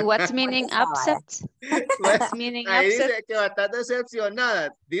 What's meaning upset? What's meaning ahí upset? dice que va a estar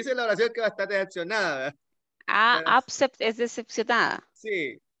decepcionada. Dice la oración que va a estar decepcionada. Ah, Pero- upset es decepcionada.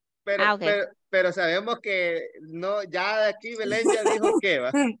 Sí, Ah, ok. pero sabemos que no, ya de aquí Belén ya dijo que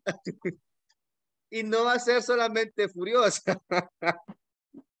va. Y no va a ser solamente furiosa,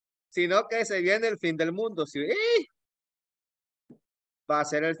 sino que se viene el fin del mundo. Si, va a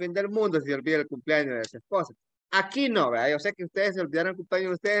ser el fin del mundo si se olvida el cumpleaños de su esposa. Aquí no, ¿verdad? Yo sé que ustedes se olvidaron el cumpleaños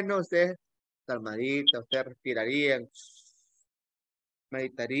de ustedes, no, ustedes calmaditas, ustedes respirarían,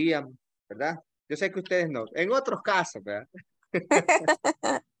 meditarían, ¿verdad? Yo sé que ustedes no. En otros casos, ¿verdad?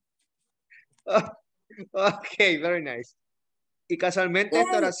 Ok, very nice. Y casualmente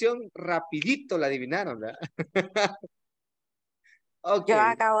esta Yay. oración rapidito la adivinaron, ¿verdad? Ok, Yo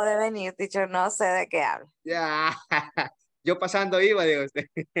acabo de venir, teacher, no sé de qué hablo. ya. Yo pasando iba, digo usted.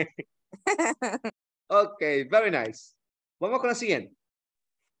 Ok, very nice. Vamos con la siguiente.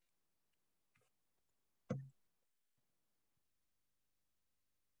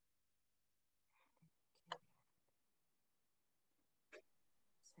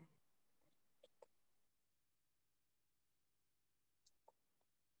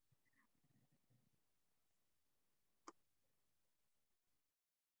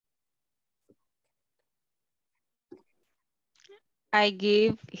 I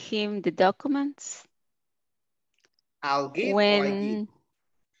give him the documents I'll give or I give? when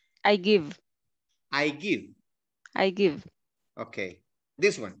I give. I give. I give. Okay.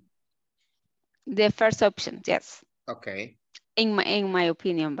 This one. The first option, yes. Okay. In my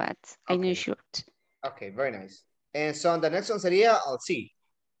opinion, but I'm Okay. not sure. Okay, very nice. And so the next one sería I'll see.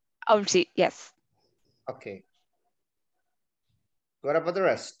 I'll see, yes. Okay. What about the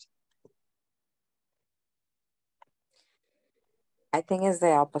rest? I think it's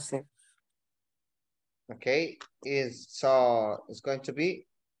the opposite. Okay. It's going to be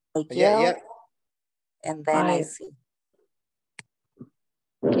I yeah, yeah. give, and then I I- see.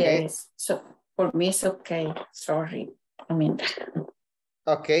 Okay. Yes, so for me it's okay, sorry. I mean,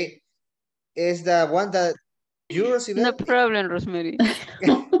 Okay. Is the one that you receive? No problem, Rosemary.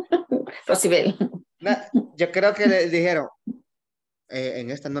 Rosibel. Yo creo que le dijeron, en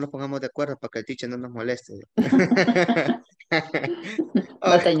esta no nos pongamos de acuerdo para que el teacher no nos moleste.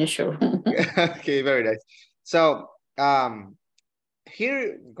 But I'm not sure. Okay, very nice. So,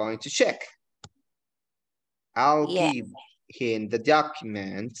 here I'm going to check. I'll Yeah. give him the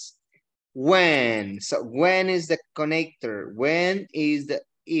documents when. So when is the connector? When is the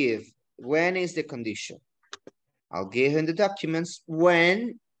if? When is the condition? I'll give him the documents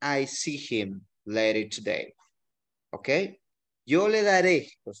when I see him later today. Okay. Yo le daré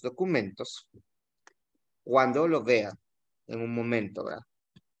los documentos cuando lo vea en un momento, ¿verdad?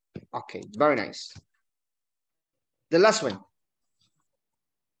 Okay, very nice. The last one.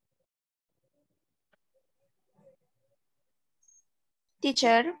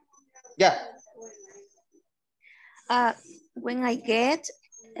 Teacher, Yeah. when I get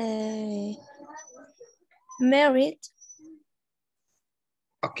married,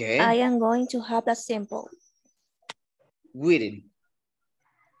 Okay. I am going to have a simple. Wedding.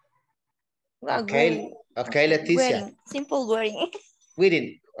 Okay. Okay, Leticia. Wedding, simple wedding.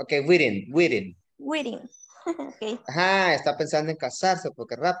 Wedding. Okay, wedding. Wedding. Okay. Ajá, está pensando en casarse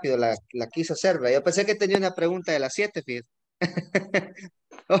porque rápido la quiso hacer, ¿verdad? Yo pensé que tenía una pregunta de las 7, fíjate.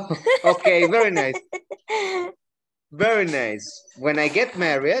 Oh, okay, very nice. Very nice. When I get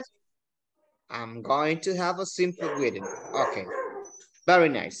married, I'm going to have a simple wedding. Okay. Very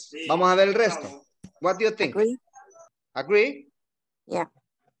nice. Vamos a ver el resto. What do you think? Agree? Agree? Yeah.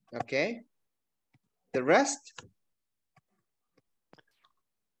 Okay. The rest?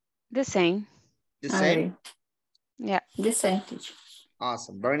 The same. The I same? agree. Yeah. The same, teacher.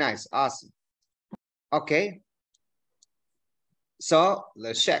 Awesome. Very nice. Awesome. Okay. So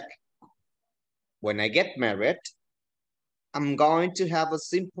let's check. When I get married, I'm going to have a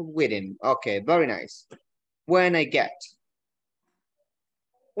simple wedding. Okay, very nice. When I get.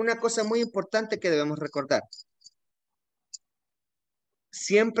 Una cosa muy importante que debemos recordar.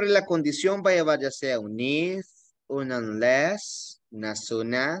 Siempre la condición va a llevar ya sea un if, un unless, una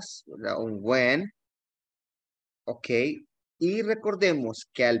soon as, un when. Ok. Y recordemos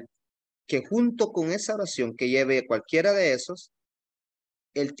que junto con esa oración que lleve cualquiera de esos,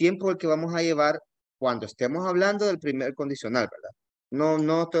 el tiempo el que vamos a llevar cuando estemos hablando del primer condicional, ¿verdad?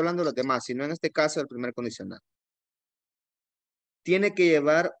 No estoy hablando de los demás, sino en este caso del primer condicional. Tiene que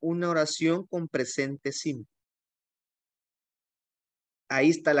llevar una oración con presente simple. Ahí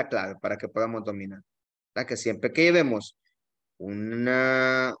está la clave para que podamos dominar. La que siempre que llevemos un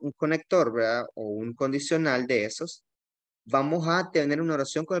conector, ¿verdad? O un condicional de esos, vamos a tener una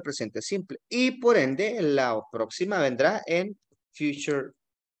oración con el presente simple. Y por ende, la próxima vendrá en future.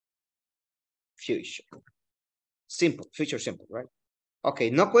 Simple, future simple, right? Okay,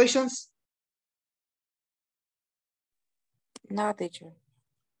 no questions? No, teacher.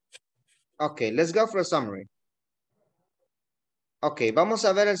 Okay, let's go for a summary. Okay, vamos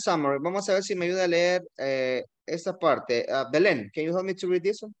a ver el summary. Vamos a ver si me ayuda a leer esta parte. Belén, can you help me to read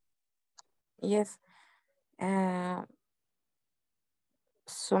this one? Yes.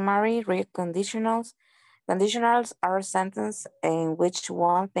 Summary, read conditionals. Conditionals are sentences in which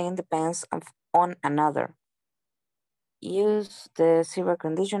one thing depends on another. Use the zero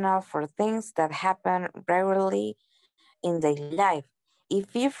conditional for things that happen regularly in daily life.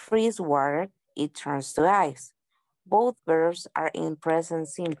 If you freeze water, it turns to ice. Both verbs are in present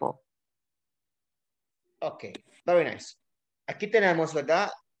simple. Okay, very nice. Aquí tenemos, ¿verdad?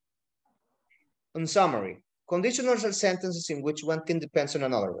 Un summary. Conditionals are sentences in which one thing depends on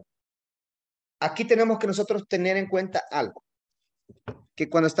another. Aquí tenemos que nosotros tener en cuenta algo. Que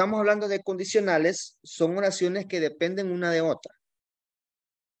cuando estamos hablando de condicionales, son oraciones que dependen una de otra.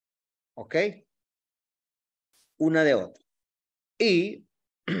 ¿Ok? Una de otra. Y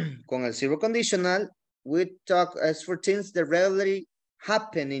con el zero conditional, we talk as for things that regularly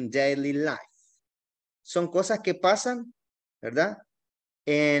happen in daily life. Son cosas que pasan, ¿verdad?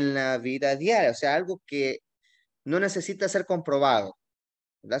 En la vida diaria. O sea, algo que no necesita ser comprobado,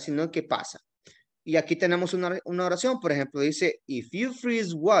 ¿verdad? Sino que pasa. Y aquí tenemos una oración, por ejemplo, dice, if you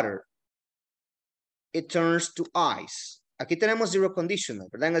freeze water, it turns to ice. Aquí tenemos zero conditional,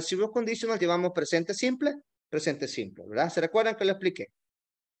 ¿verdad? En el zero conditional llevamos presente simple, ¿verdad? ¿Se recuerdan que lo expliqué?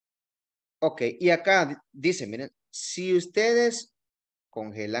 Ok, y acá dice, miren, si ustedes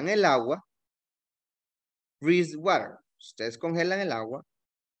congelan el agua, freeze water, ustedes congelan el agua,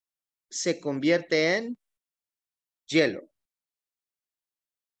 se convierte en hielo.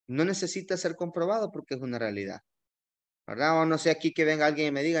 No necesita ser comprobado porque es una realidad, ¿verdad? O no sé aquí que venga alguien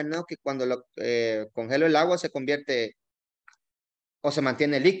y me diga, no, que cuando lo congelo el agua se convierte o se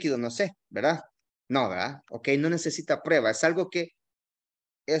mantiene líquido, no sé, ¿verdad? No, ¿verdad? Ok, no necesita prueba, es algo que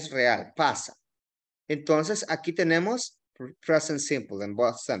es real, pasa. Entonces, aquí tenemos present simple in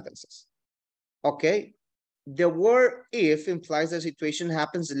both sentences. Ok, the word if implies the situation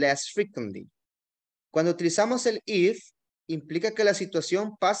happens less frequently. Cuando utilizamos el if, implica que la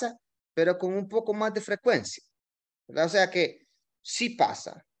situación pasa, pero con un poco más de frecuencia, ¿verdad? O sea que sí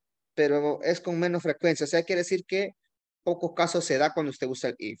pasa, pero es con menos frecuencia. O sea, quiere decir que pocos casos se da cuando usted usa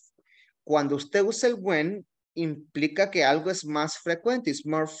el if. Cuando usted usa el when, implica que algo es más frecuente, it's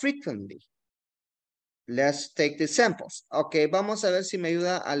more frequently. Let's take the examples. Ok, vamos a ver si me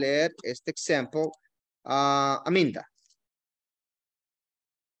ayuda a leer este ejemplo. Aminda.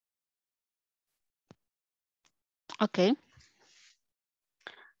 Okay.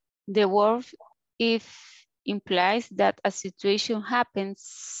 The word if implies that a situation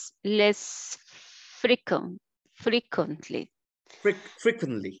happens less frequently.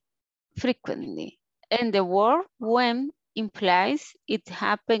 Frequently. And the word when implies it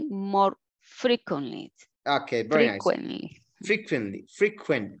happens more frequently. Okay, very nice. Frequently.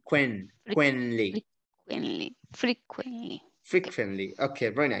 Frequently. Okay,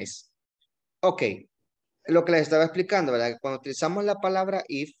 very nice. Okay. Lo que les estaba explicando, ¿verdad? Cuando utilizamos la palabra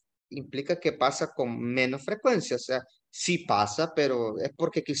if, implica que pasa con menos frecuencia. O sea, sí pasa, pero es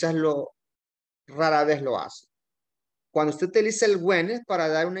porque quizás rara vez lo hace. Cuando usted utiliza el when es para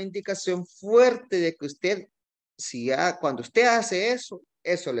dar una indicación fuerte de que usted, cuando usted hace eso,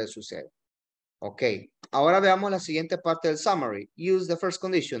 eso le sucede. Ok. Ahora veamos la siguiente parte del summary. Use the first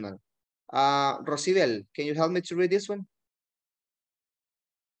conditional. Rosibel, can you help me to read this one?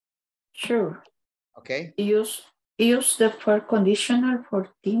 Sure. Okay. Use the first conditional for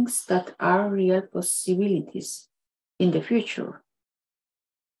things that are real possibilities in the future.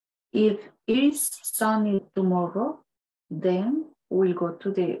 If it is sunny tomorrow, then we'll go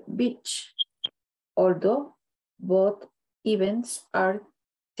to the beach. Although both events are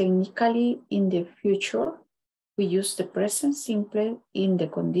technically in the future, we use the present simple in the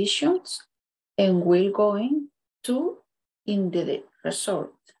conditions and will going to in the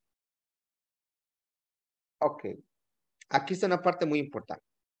result. Ok. Aquí está una parte muy importante.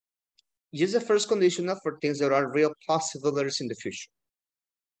 Use the first conditional for things that are real possibilities in the future.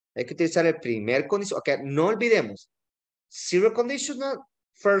 Hay que utilizar el primer condicional. Ok, no olvidemos. Zero conditional,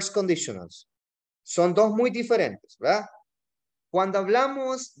 first conditionals. Son dos muy diferentes, ¿verdad? Cuando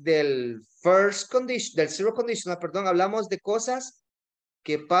hablamos del zero conditional, perdón, hablamos de cosas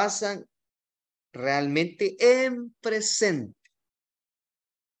que pasan realmente en presente.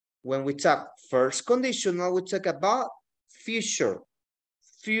 When we talk first conditional, we talk about future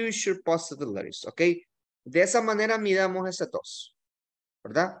possibilities, ¿ok? De esa manera miramos esas dos,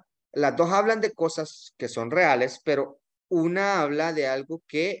 ¿verdad? Las dos hablan de cosas que son reales, pero una habla de algo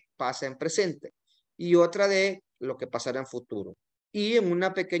que pasa en presente y otra de lo que pasará en futuro. Y en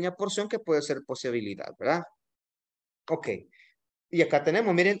una pequeña porción que puede ser posibilidad, ¿verdad? Ok. Y acá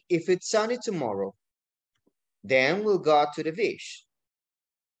tenemos, miren, if it's sunny tomorrow, then we'll go to the beach.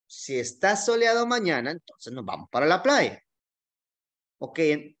 Si está soleado mañana, entonces nos vamos para la playa. Ok,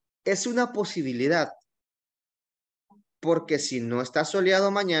 es una posibilidad. Porque si no está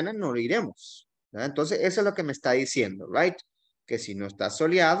soleado mañana, no lo iremos, ¿verdad? Entonces, eso es lo que me está diciendo, right? Que si no está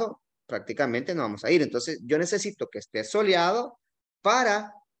soleado, prácticamente no vamos a ir. Entonces, yo necesito que esté soleado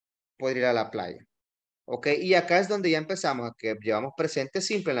para poder ir a la playa. Ok, y acá es donde ya empezamos, que llevamos presente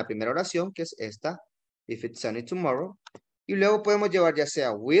simple en la primera oración, que es esta, if it's sunny tomorrow. Y luego podemos llevar ya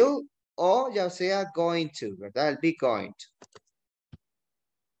sea will o ya sea going to, ¿verdad? El be going to.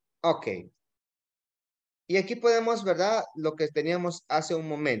 Ok. Y aquí podemos, ¿verdad? Lo que teníamos hace un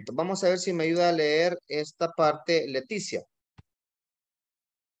momento. Vamos a ver si me ayuda a leer esta parte, Leticia.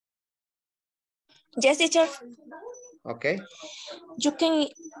 Yes, teacher. Ok. You can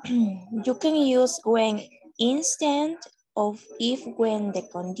you can use when instead of if when the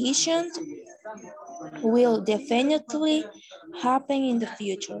conditions will definitely happen in the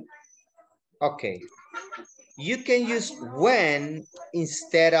future. Ok. You can use when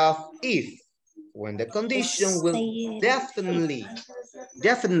instead of if. When the condition will definitely.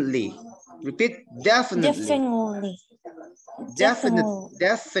 Repeat, definitely.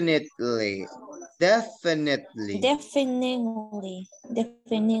 Definitely.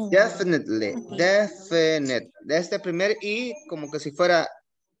 Este primer I como que si fuera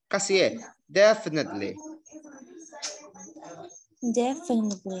casi E. Definitely.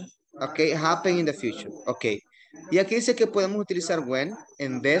 Ok, happen in the future. Ok. Y aquí dice que podemos utilizar when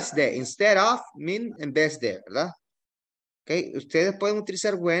en vez de. Instead of, mean en vez de, ¿verdad? Ok, ustedes pueden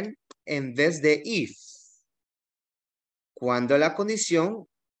utilizar when en vez de if. Cuando la condición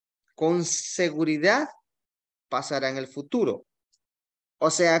con seguridad pasará en el futuro.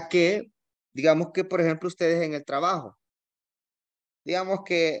 O sea que, digamos que, por ejemplo, ustedes en el trabajo. Digamos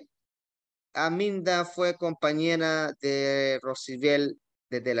que Aminda fue compañera de Rosibel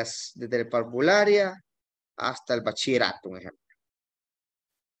desde la parvularia hasta el bachillerato, un ejemplo.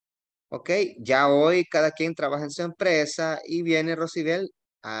 Ok, ya hoy cada quien trabaja en su empresa y viene Rosibel,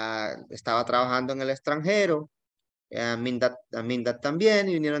 estaba trabajando en el extranjero, Aminda también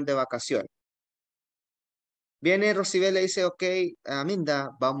y vinieron de vacaciones. Viene Rosibel y le dice, ok,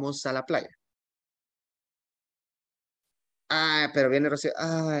 Aminda, vamos a la playa. Pero viene Rosibel,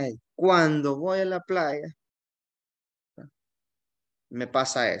 cuando voy a la playa, me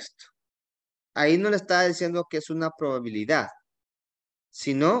pasa esto. Ahí no le está diciendo que es una probabilidad,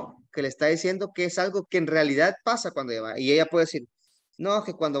 sino que le está diciendo que es algo que en realidad pasa cuando ella va. Y ella puede decir, no,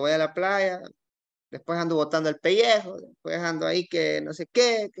 que cuando voy a la playa, después ando botando el pellejo, después ando ahí que no sé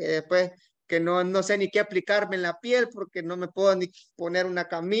qué, que después que no sé ni qué aplicarme en la piel porque no me puedo ni poner una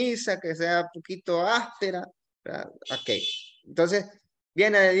camisa que sea un poquito áspera. ¿Verdad? Ok, entonces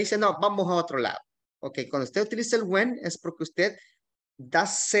viene y dice, no, vamos a otro lado. Ok, cuando usted utiliza el when es porque usted da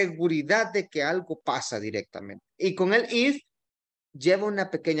seguridad de que algo pasa directamente. Y con el if lleva una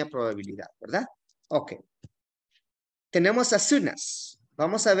pequeña probabilidad, ¿verdad? Ok. Tenemos as soon as.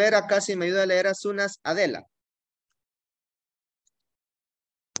 Vamos a ver acá si me ayuda a leer as soon as, Adela.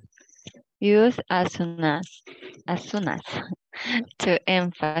 Use as soon as to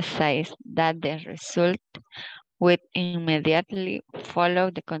emphasize that the result will immediately follow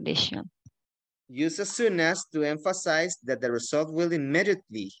the condition. Use as soon as to emphasize that the result will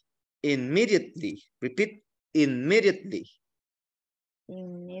immediately, repeat, immediately.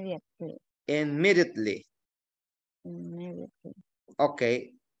 Ok,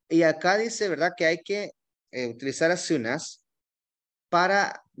 y acá dice, ¿verdad? Que hay que utilizar as soon as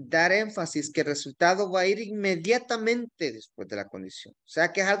para dar énfasis que el resultado va a ir inmediatamente después de la condición. O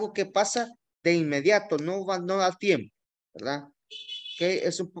sea, que es algo que pasa de inmediato, no da tiempo, ¿verdad? Que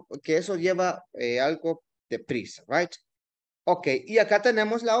eso lleva algo de prisa, right? Ok, y acá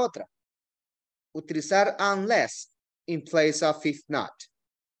tenemos la otra. Utilizar unless in place of if not,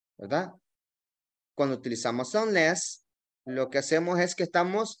 ¿verdad? Cuando utilizamos unless, lo que hacemos es que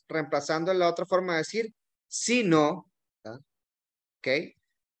estamos reemplazando la otra forma de decir si no, ¿verdad? Ok,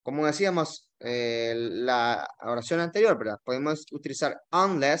 como decíamos la oración anterior, ¿verdad? Podemos utilizar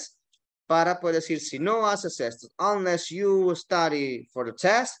unless para poder decir si no haces esto. Unless you study for the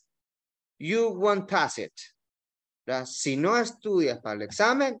test, you won't pass it. ¿Verdad? Si no estudias para el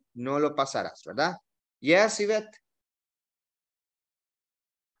examen, no lo pasarás, ¿verdad? Yes, Yvette.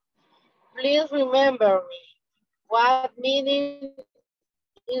 Please remember me. What meaning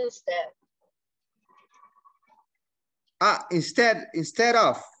Instead. Ah, instead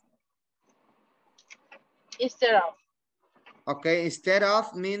of. Instead of. Okay, instead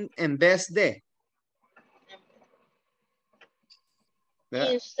of mean en vez de.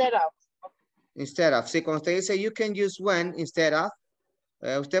 ¿Verdad? Instead of. Instead of. Sí, cuando usted dice you can use when instead of,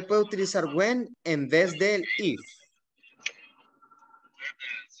 usted puede utilizar when en vez del if.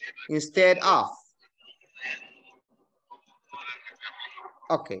 Instead of.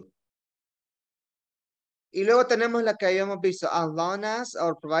 Ok. Y luego tenemos la que habíamos visto, as long as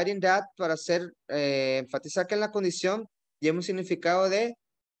or providing that, para hacer, enfatizar que en la condición lleva un significado de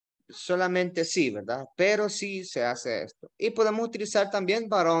solamente sí, ¿verdad? Pero sí se hace esto. Y podemos utilizar también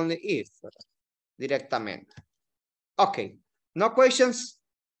but only if, ¿verdad? Directamente. Ok. No questions?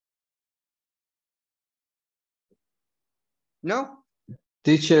 No?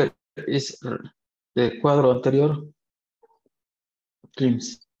 Teacher is the cuadro anterior.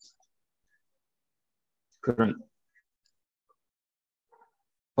 Dreams. Correct.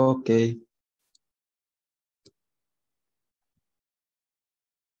 Okay.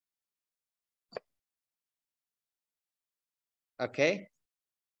 Ok.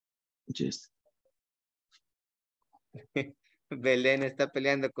 Yes. Belén está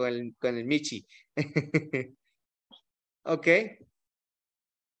peleando con el Michi. Ok.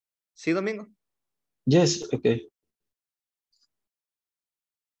 ¿Sí, Domingo? Yes, okay.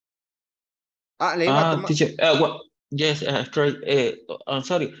 Ah, le iba a tomar. Teacher, well, yes, sorry, I'm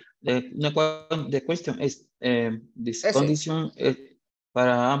sorry. The question is, this Ese. condition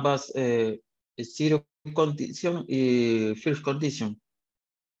para ambas zero condition y first condition.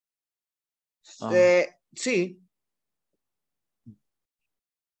 Sí.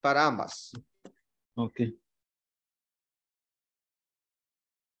 Para ambas. Okay.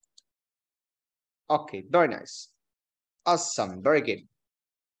 Okay, very nice. Awesome, very good.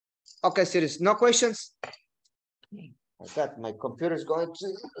 Okay, students, no questions? I got my computer is going to,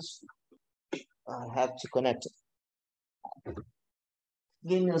 I have to connect it.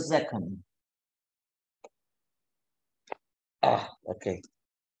 Give me a second. Ah, okay.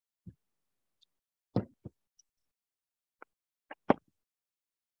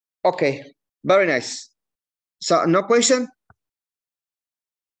 Okay, very nice. So, no question?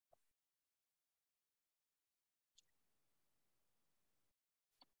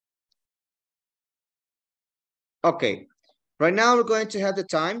 Okay, right now we're going to have the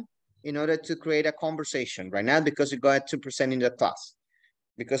time in order to create a conversation right now because we're going to present in the class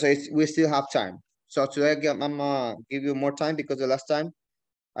because we still have time. So today I'm gonna give you more time because the last time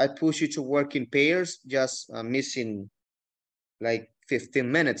I pushed you to work in pairs, just missing like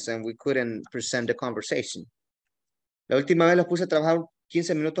 15 minutes and we couldn't present the conversation. La última vez los puse a trabajar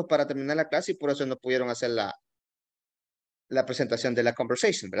 15 minutos para terminar la clase y por eso no pudieron hacer la presentación de la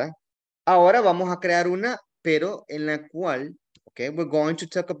conversation, ¿verdad? Ahora vamos a crear una, pero en la cual, okay, we're going to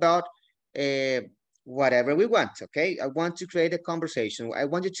talk about whatever we want, okay? I want to create a conversation. I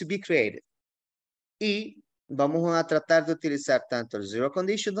want you to be creative. Y vamos a tratar de utilizar tanto el zero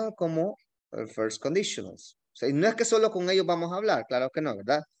conditional como el first conditionals. O sea, no es que solo con ellos vamos a hablar, claro que no,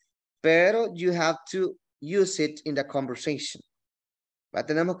 ¿verdad? Pero you have to use it in the conversation.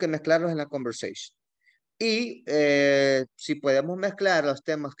 Tenemos que mezclarlos en la conversation. Y si podemos mezclar los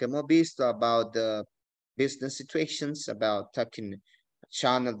temas que hemos visto about the business situations, about talking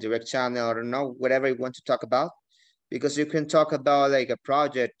channel, direct channel, I don't know, whatever you want to talk about, because you can talk about like a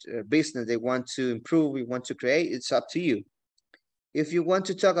project, a business they want to improve, you want to create, it's up to you. If you want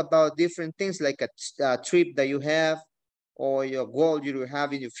to talk about different things like a trip that you have or your goal you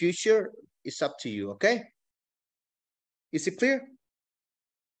have in the future, it's up to you, okay? Is it clear?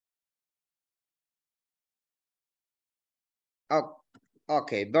 Oh,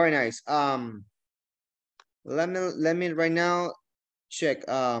 okay, very nice. Let me right now check.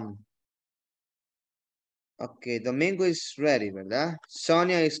 Okay, Domingo is ready, ¿verdad?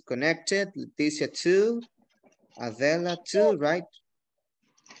 Sonia is connected. Leticia too. Adela too, right?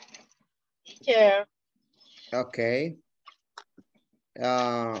 Yeah. Okay.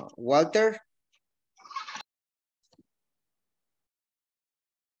 Walter?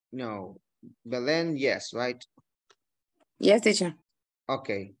 No. Belen, yes, right? Yes, teacher.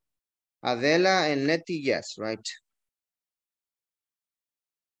 Okay. Adela and Letty, yes, right?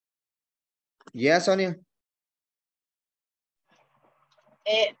 Yes, Sonia?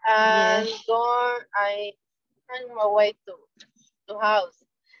 I'm on my way to house.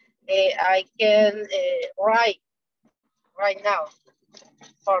 I can write right now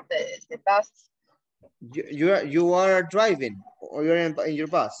for the bus. You are driving or you're in your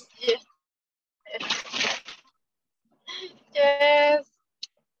bus? Yes. Yes.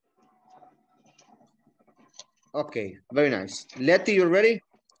 Okay, very nice. Letty, you ready?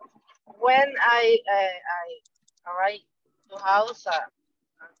 When I arrive to house,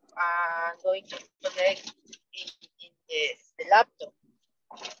 I'm going to connect in the laptop.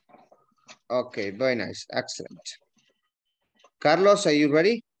 Okay, very nice. Excellent. Carlos, are you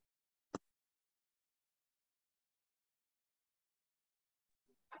ready?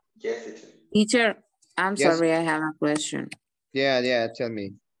 Yes. Teacher, I'm Yes. sorry, I have a question. Yeah, tell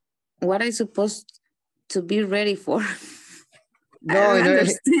me. What I supposed to be ready for? No, I don't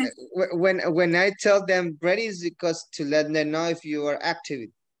understand. when I tell them ready is because to let them know if you are active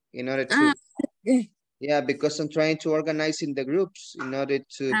in order to, Okay. yeah, because I'm trying to organize in the groups in order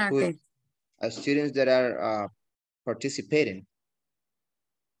to put Okay. students that are participating.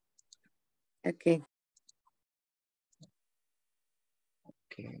 Okay.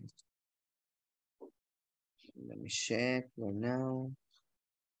 Okay. Let me check right now.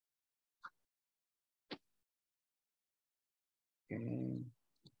 Okay.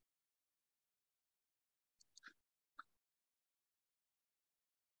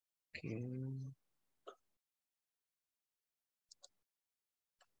 Okay.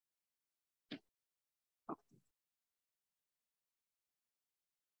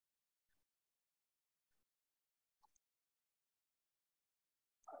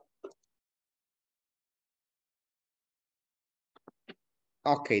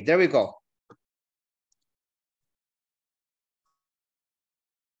 Okay, there we go.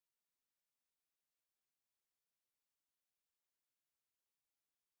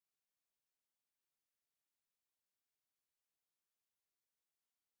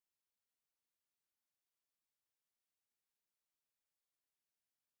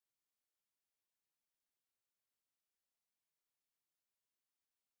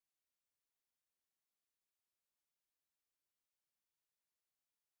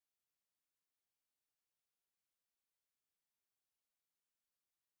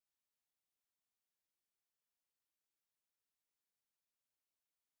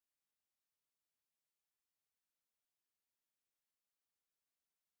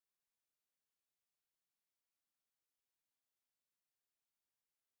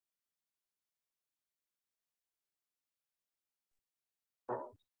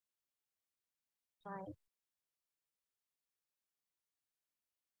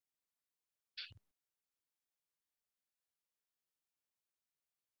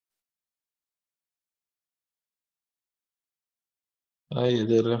 Ay,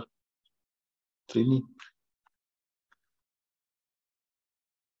 Adela. Trini.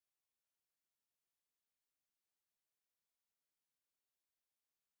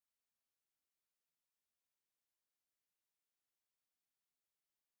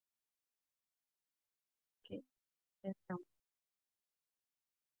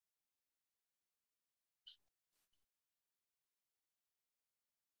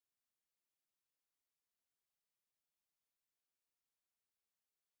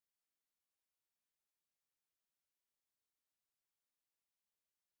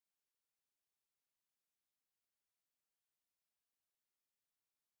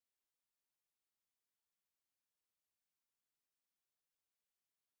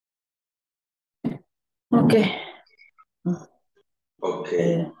 Okay.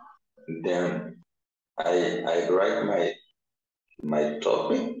 Okay. Then I write my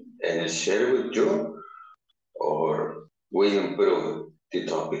topic and share with you, or we improve the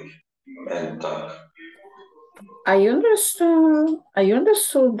topic and talk. I understood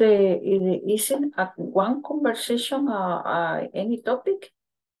it isn't at one conversation any topic,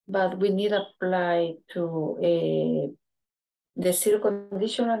 but we need apply to the zero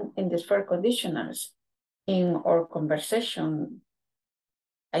conditional and the sphere conditionals in our conversation.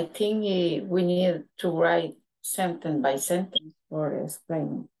 I think we need to write sentence by sentence or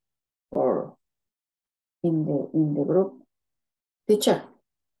explain or in the group. Teacher,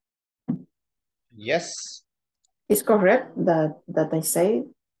 Yes. is correct that I say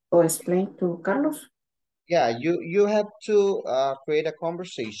or explain to Carlos? Yeah, you have to create a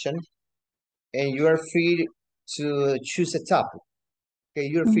conversation and you are free to choose a topic. Okay,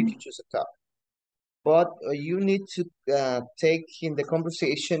 you're free to choose a topic. But you need to take in the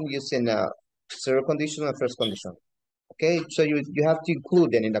conversation using a zero condition and first condition. Okay, so you have to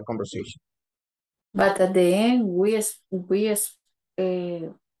include them in the conversation. But at the end, we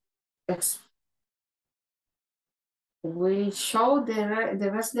show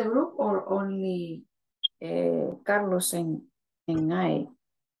the rest of the group or only Carlos and I?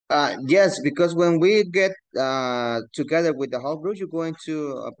 Yes, because when we get together with the whole group, you're going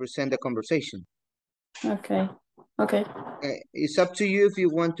to present the conversation. Okay. Okay. It's up to you if you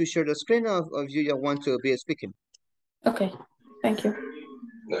want to share the screen or if you just want to be speaking. Okay. Thank you.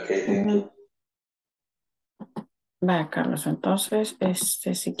 Okay, thank you. Va, Carlos, entonces,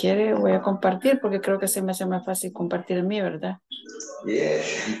 si quiere, voy a compartir porque creo que se me hace más fácil compartir en mí, ¿verdad?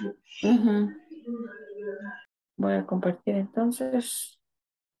 Yes. Ujú. Voy a compartir entonces.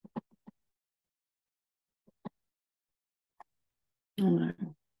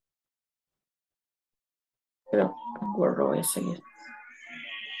 Creo que lo voy a seguir.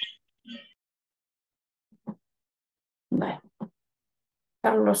 Bye.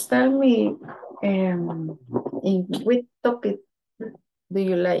 Carlos, tell me, in which topic do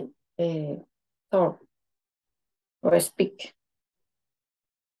you like talk or speak?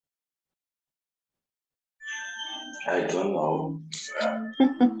 I don't know.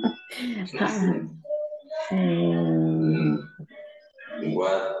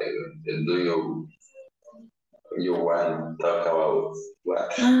 What do you want to talk about?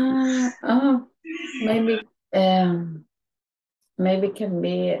 What? Maybe maybe can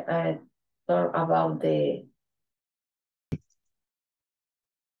be talk about the.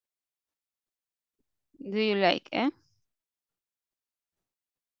 Do you like, eh?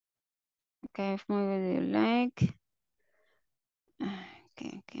 Okay, if movie do you like?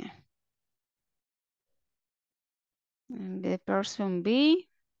 Okay. And the person B.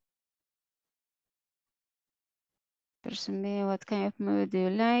 Person B, what kind of movie do you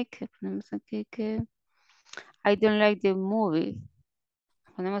like? Ponemos aquí que I don't like the movie.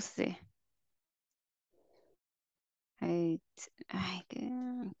 Ponemos así.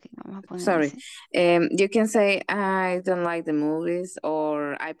 Vamos a poner Sorry. así. You can say I don't like the movies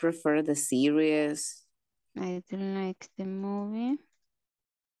or I prefer the series. I don't like the movie.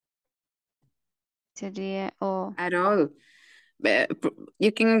 Sería At all.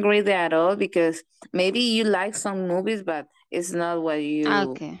 You can agree that at all because maybe you like some movies, but it's not what you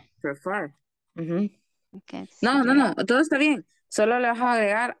prefer. Okay, No, todo está bien. Solo le vas a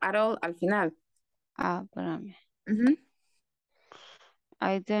agregar at all al final. Espérame.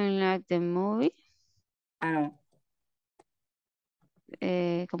 I don't like the movie.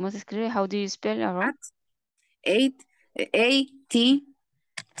 ¿Cómo se escribe? How do you spell around? A-T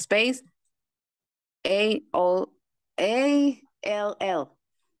space A-O-A-L-L.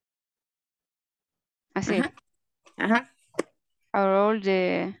 Así. Around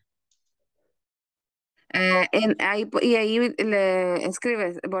the... y ahí le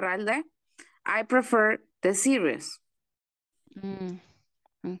escribes, borrarle. I prefer the series.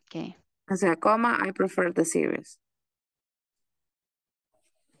 Okay. O sea, coma, I prefer the series.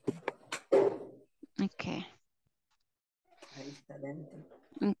 Okay.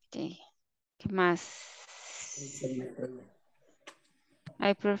 Okay. ¿Qué más?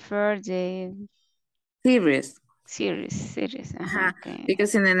 I prefer the series. Series. Okay.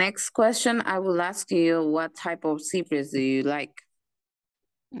 Because in the next question, I will ask you what type of series do you like?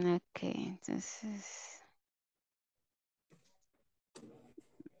 Okay, entonces.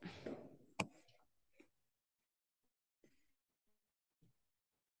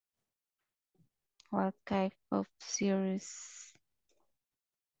 What type of series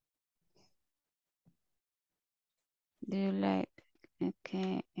do you like?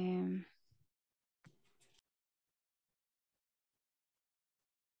 Okay.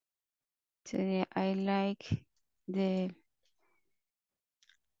 Today I like the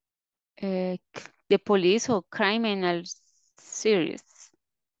police or criminal series.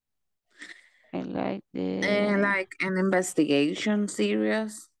 I like like an investigation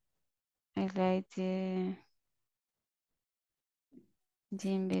series. I like the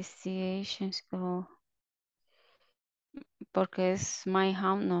investigations porque es My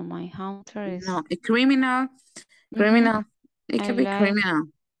Hunter is... No, a criminal. It could be criminal.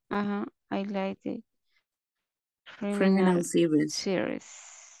 I like the Criminal series.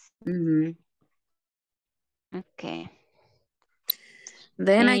 Okay.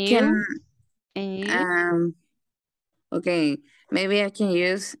 Then And I can. And you? Okay, maybe I can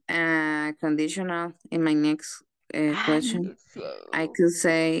use conditional in my next question. I could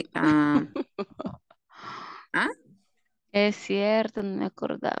say. Es cierto, no me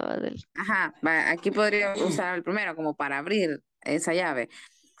acordaba del... Aquí podría usar el primero como para abrir esa llave.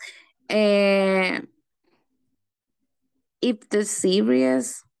 If the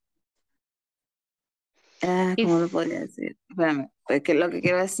series... ¿cómo lo podría decir? Espérame, porque lo que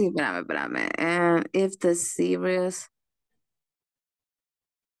quiero decir, espérame. If the series...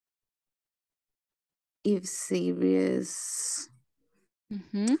 If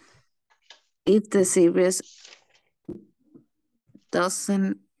the series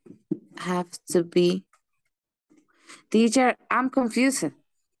doesn't have to be Teacher, I'm confused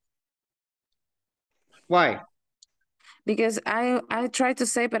Why? because I try to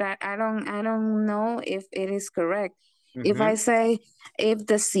say, but I don't know if it is correct. If I say if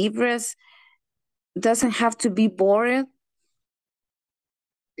the zebras doesn't have to be bored,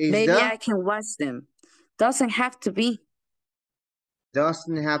 maybe I can watch them. Doesn't have to be.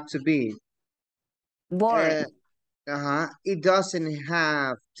 Doesn't have to be. Boring. It doesn't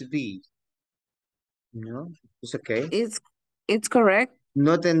have to be. No, it's okay. It's correct.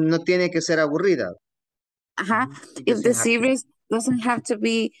 No tiene que ser aburrida. If the series doesn't have to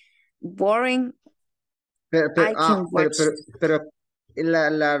be boring, I can watch. Pero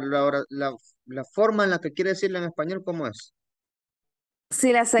la forma en la que quiere decirlo en español, ¿cómo es?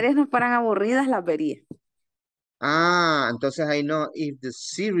 Si las series no fueran aburridas, las vería. Entonces I know if the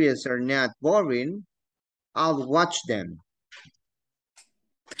series are not boring, I'll watch them.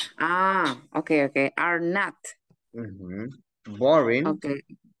 Okay. Are not. Boring. Okay.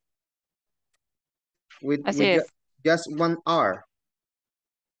 With just one R.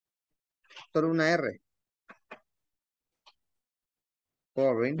 Solo una R.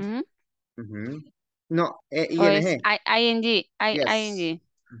 Boring. No, ING. ING. Yes. ING.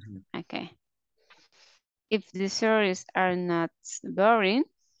 Okay. If the series are not boring,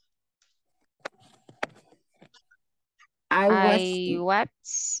 I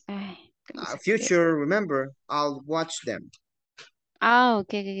watch. Future, remember, I'll watch them.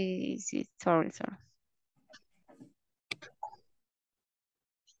 Okay. Sorry.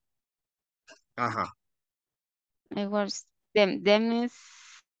 I watch them. Them is.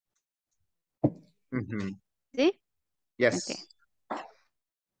 ¿Sí? Yes.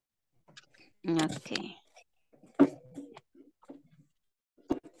 Okay.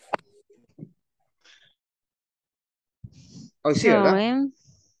 Oh, sí, ¿verdad?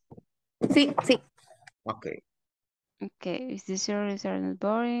 Sí. Okay. Okay, if the series are not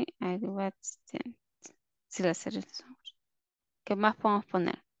boring, I watch them. Si las series no son. ¿Qué más podemos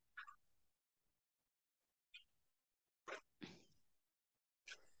poner?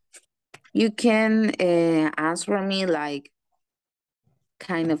 You can answer me like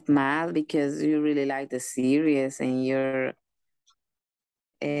kind of mad because you really like the series and you're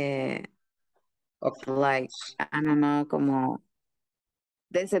like, I don't know, como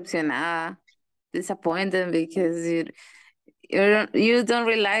decepcionada, disappointed because you don't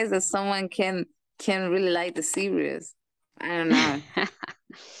realize that someone can really like the series. I don't know.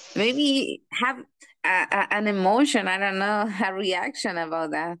 Maybe have an emotion, I don't know, a reaction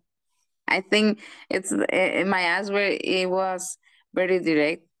about that. I think it's in my answer, it was very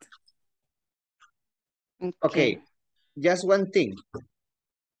direct. Okay, just one thing.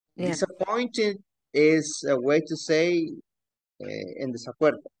 Yeah. Disappointed is a way to say en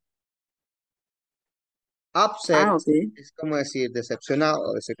desacuerdo. Upset es como decir decepcionado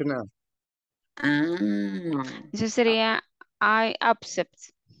o decepcionado. Eso sería I upset.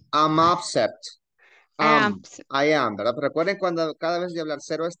 I'm upset. I am, ¿verdad? Pero recuerden cuando cada vez de hablar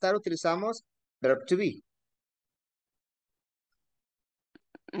cero estar utilizamos verb to be.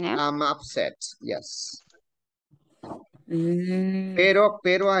 Yeah. I'm upset, yes.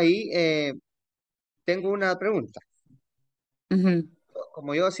 Pero ahí tengo una pregunta.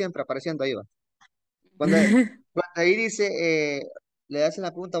 Como yo siempre apareciendo ahí va. Cuando ahí dice, le hacen la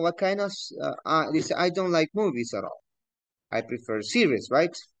pregunta, what kind of, dice, I don't like movies at all. I prefer series,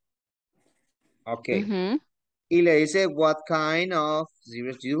 right? Okay. Y le dice, what kind of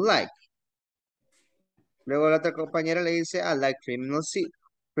series do you like? Luego la otra compañera le dice, I like criminal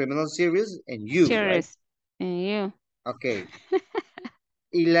series and you, right? And you. Okay.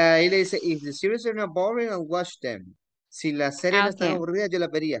 Y le dice, if the series are not boring, I'll watch them. Si las series no están aburridas, yo las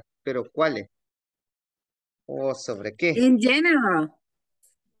vería. Pero ¿cuáles? ¿O sobre qué? In general.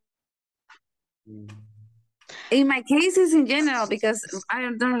 In my case, it's in general because I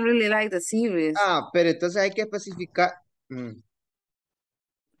don't really like the series. Pero entonces hay que especificar.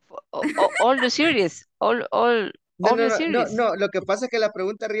 All the series. All the series. No. Lo que pasa es que la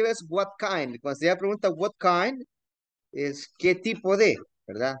pregunta arriba es what kind. Cuando se pregunta what kind, es qué tipo de,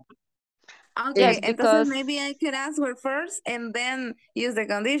 ¿verdad? Okay, yes, entonces maybe I could answer first and then use the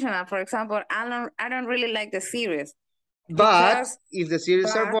conditional. For example, I don't really like the series. But if the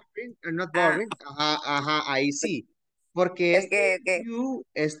series are boring or not boring, ahí sí. Porque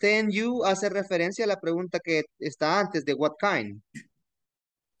este en you hace referencia a la pregunta que está antes de what kind.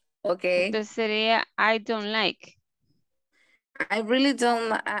 Okay. Entonces sería I don't like. I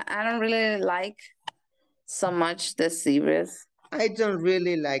don't really like so much the series. I don't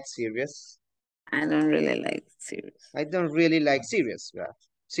really like series. I don't really like series. I don't really like series. Yeah.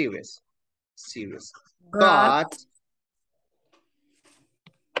 Series. But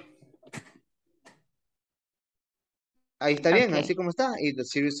Ahí está bien, Okay. así como está. If the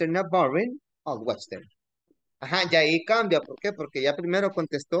series are not boring, I'll watch them. Ajá, ya ahí cambia. ¿Por qué? Porque ya primero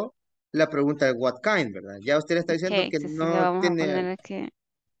contestó la pregunta de what kind, ¿verdad? Ya usted le está diciendo Okay, que entonces le no vamos a tiene... poner aquí.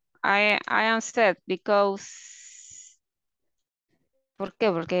 I am sad because. ¿Por qué?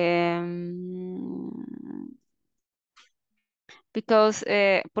 Porque.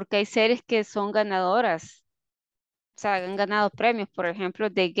 Porque hay series que son ganadoras. O sea, han ganado premios. Por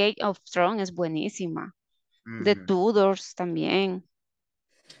ejemplo, The Game of Thrones es buenísima. The Ujú. Tudors también.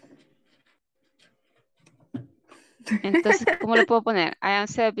 Entonces, ¿cómo le puedo poner? I am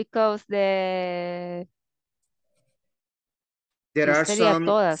sad because There no are sería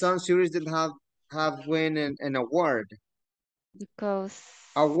todas. some series that have win an award. Because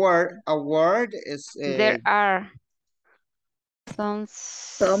Award is there are some.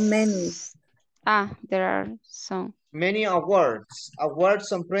 So many. There are some. many awards. Awards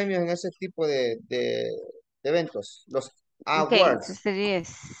son premios en ese tipo de eventos. Los Ok, entonces awards. sería.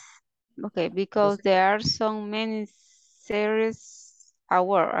 Ok, because Entonces, there are so many series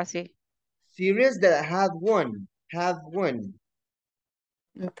award, así. series that have won. Han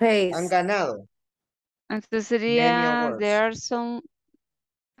Paste. ganado. Entonces Many sería, there awards. are some.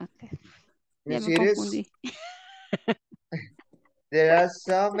 Ok, ya me Series, confundí. there are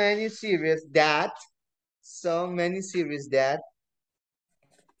so many series that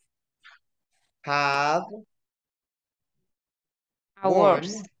have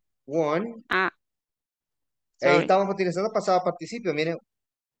Awards. won. Ahí Sorry. estamos utilizando pasado participio, miren.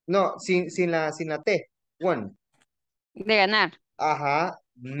 No, sin la T. Won. De ganar. Ajá.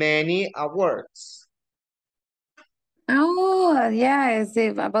 Many awards. Oh, yeah, it's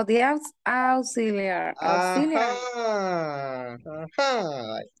about the auxiliary. Auxiliary. Ajá.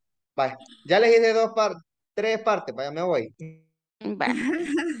 Ajá. Vaya. Ya les hice tres partes. Vaya, me voy. Va.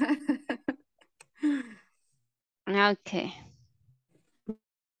 Ok.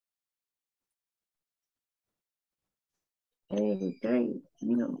 Hey, great.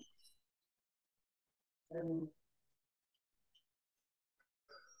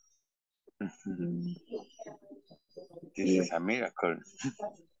 This is a miracle.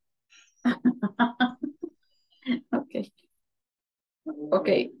 Okay.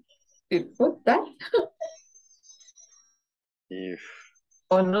 Okay. You put that? If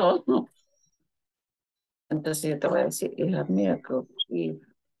Oh, no, no. Entonces yo te voy a decir, it's a miracle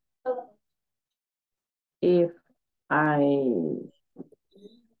if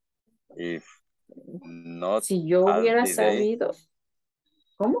if not si yo add hubiera the day, sabido,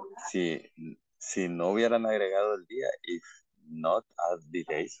 ¿cómo? si no hubieran agregado el día, if not add the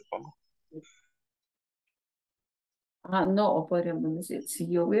day, supongo. No, o podríamos decir, si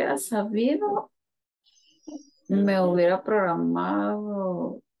yo hubiera sabido, me hubiera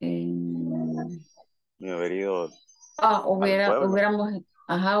programado en... Me hubiera ido al pueblo.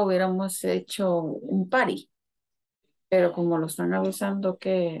 hubiéramos hecho un party, pero como lo están avisando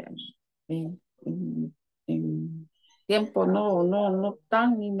que en tiempo no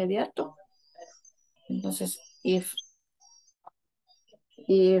tan inmediato, entonces, if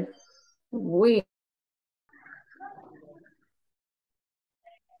we...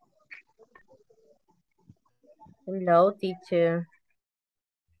 Hello, teacher.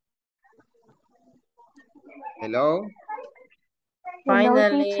 Hello. Hello,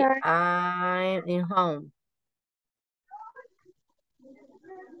 Finally, teacher. I'm in home.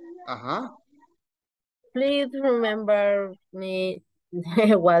 Ajá. Please remember me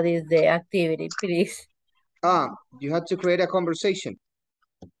what is the activity, please. You have to create a conversation.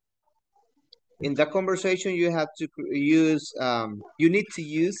 In that conversation, you have to use, you need to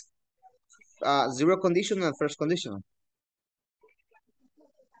use zero conditional and first conditional.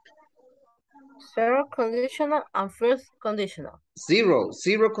 Zero conditional and first conditional. Zero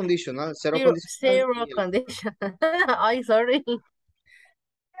conditional, zero conditional. Zero conditional. I'm sorry.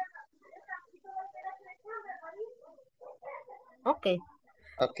 Okay.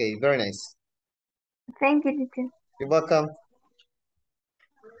 Okay, very nice. Thank you, teacher. You're welcome.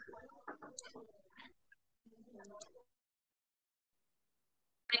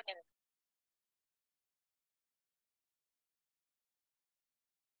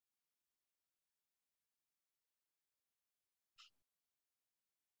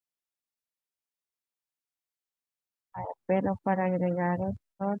 Pero para agregar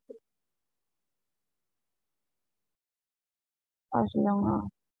esto, as long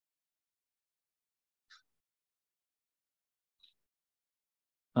as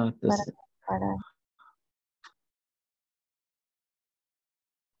Entonces, para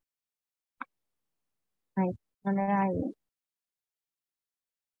ahí, poner ahí.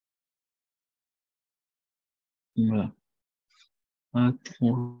 bueno,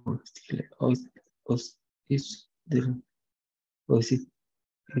 Tomorrow is the was it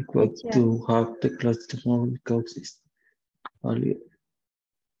required Teacher. to have the class tomorrow because it's early.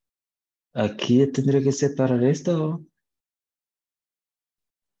 Aquí tendré que separar esto.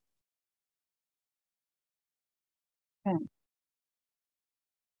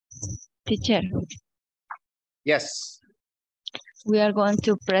 Teacher, Yes. we are going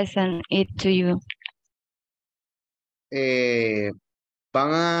to present it to you.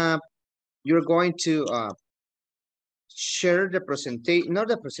 You're going to share the presentation, not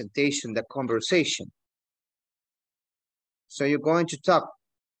the presentation, the conversation. So you're going to talk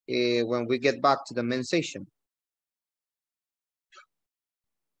when we get back to the main session.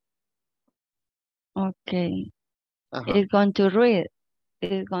 Okay. It's going to read.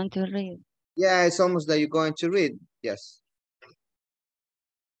 It's going to read. Yeah, it's almost that you're going to read. Yes.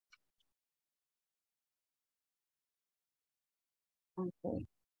 Okay.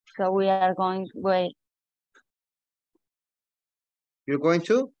 So we are going, wait. You're going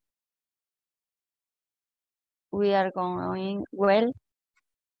to? We are going, well.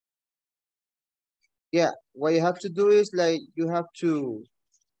 Yeah, what you have to do is like, you have to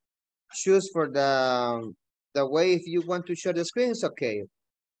choose for the way. If you want to share the screen, it's okay.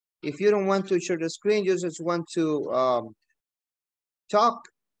 If you don't want to share the screen, you just want to talk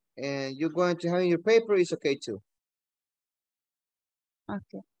and you're going to have in your paper, it's okay too.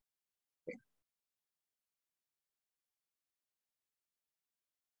 Okay.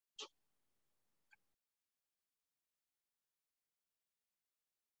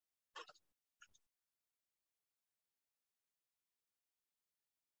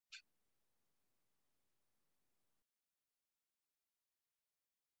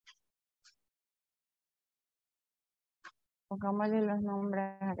 Pongámosle los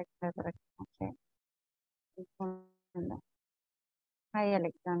nombres a Alexander para que no se confunda. Ay,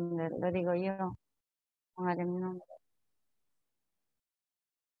 Alexander, lo digo yo. Póngale mi nombre.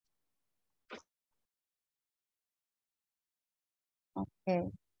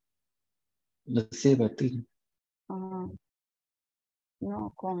 Ok. No sé, batir.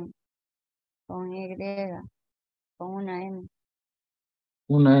 No, con Y, con una M.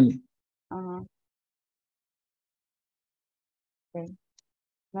 Una N. Ajá. Okay.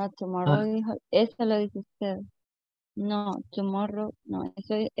 No, tomorrow dijo, eso lo dice usted. No, tomorrow, no,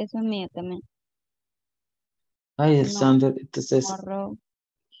 eso es mío también. Ay, No, Alexander, entonces, tomorrow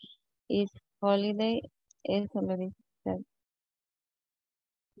is holiday, eso lo dice usted.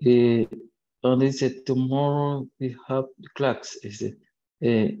 donde dice tomorrow we have the class, dice,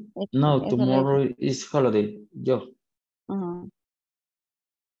 no, Eso lo tomorrow dice. is holiday, yo. Ajá.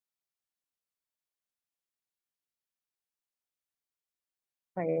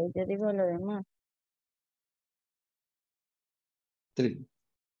 Pues yo digo lo demás. Tri-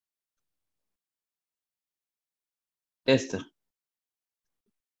 Esta,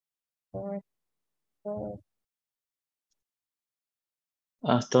 Todo, todo.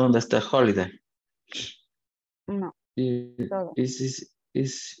 hasta donde está holiday. No, todo. Is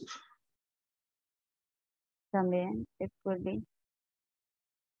También, it could be.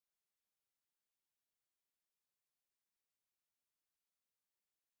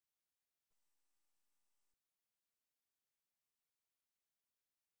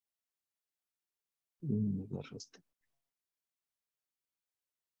 me agarraste.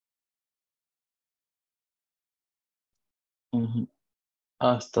 Ujú.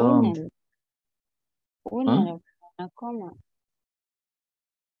 ¿Hasta dónde? Únelo, una coma.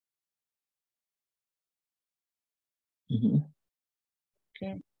 Ujú. Sí.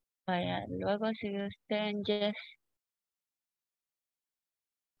 Vaya, luego sigue usted en yes.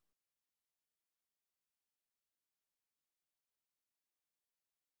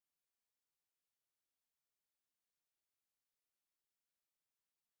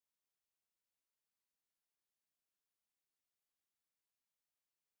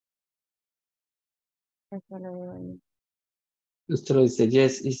 Eso lo digo yo. Usted lo dice,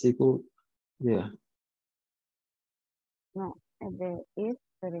 yes, is it good? Yeah. No, es de is,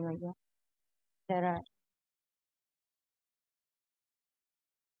 lo digo yo. Será.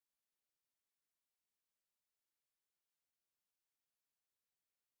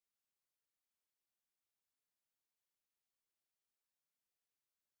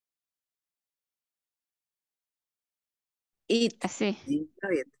 It. Así.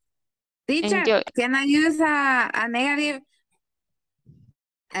 Teacher, Enjoy. can I use a negative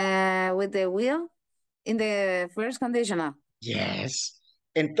with the will in the first conditional? Yes.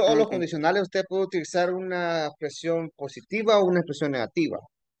 En todos los Okay. condicionales usted puede utilizar una expresión positiva o una expresión negativa.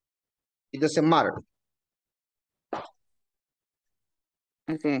 It doesn't matter.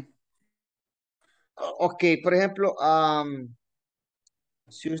 Okay. Ok, por ejemplo,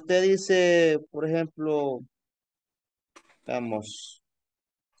 si usted dice, por ejemplo, vamos,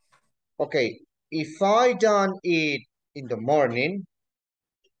 ok, if I don't eat in the morning,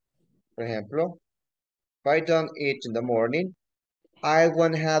 por ejemplo, if I don't eat in the morning, I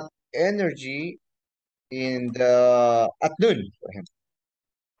won't have energy in the at noon, por ejemplo.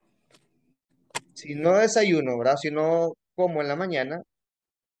 Si no desayuno, ¿verdad? Si no como en la mañana,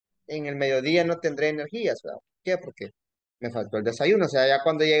 en el mediodía no tendré energías, ¿verdad? ¿Por qué? Porque me faltó el desayuno. O sea, ya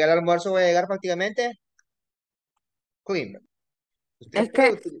cuando llegue el almuerzo voy a llegar prácticamente clean. Es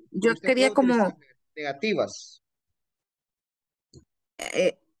que yo Usted puede quería utilizar como, negativas.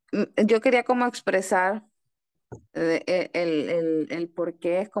 yo quería como expresar el por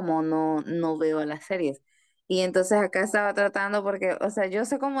qué es como no veo las series. Y entonces acá estaba tratando porque, o sea, yo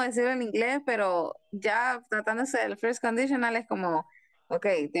sé cómo decirlo en inglés, pero ya tratándose del first conditional es como, ok,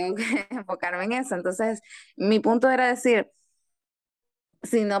 tengo que enfocarme en eso. Entonces, mi punto era decir,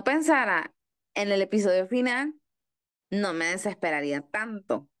 si no pensara en el episodio final, no me desesperaría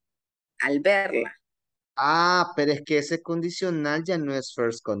tanto al verla. Ah, pero es que ese condicional ya no es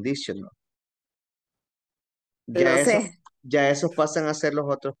first conditional. Lo Ya eso, sé. ya esos pasan a ser los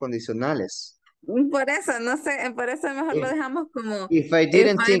otros condicionales. Por eso, no sé, por eso mejor lo If, dejamos como, if I if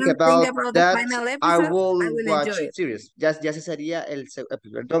didn't I think don't think about about the that, final I episode, I will will watch enjoy it. series. Ya ese sería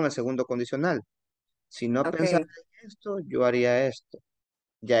perdón, el segundo condicional. Si no pensara Ok, en esto, yo haría esto.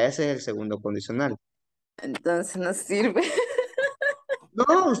 Ya ese es el segundo condicional. entonces no sirve.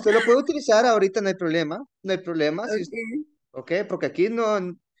 No, usted lo puede utilizar ahorita, no hay problema. No hay problema. Si, Ok, ok, porque aquí no,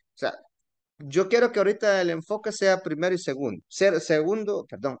 o sea, yo quiero que ahorita el enfoque sea primero y segundo. Segundo,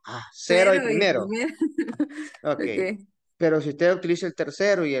 perdón, cero y pero y primero. primero. Ok. Ok, Pero si usted utiliza el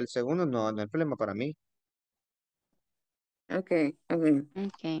tercero y el segundo, no, no hay problema para mí. ok, ok.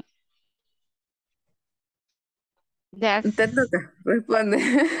 Okay. That's Te toca, responde.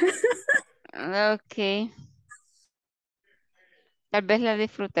 okay. Tal vez la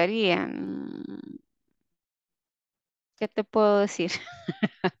disfrutaría. ¿Qué te puedo decir?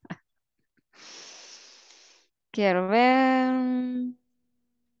 Quiero ver.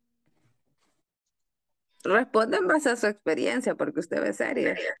 Responde en base a su experiencia, porque usted ve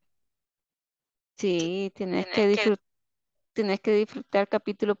series. Sí, tienes que disfrutar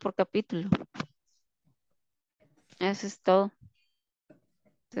capítulo por capítulo. Eso es todo.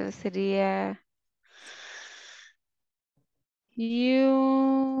 Entonces sería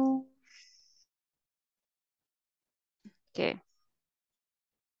you. ¿Qué?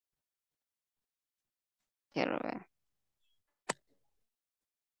 Quiero ver.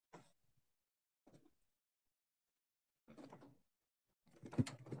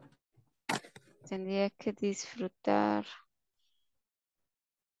 Tendría que disfrutar.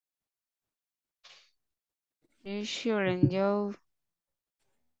 You should enjoy.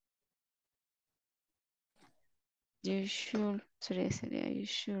 You should. Sería you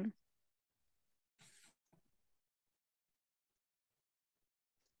should.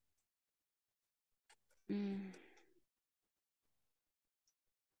 Mm,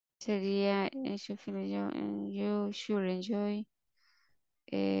 Sería you should enjoy.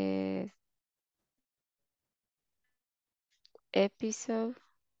 Episode.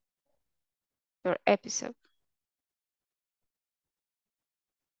 Or episode.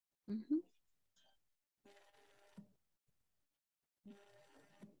 Ujú.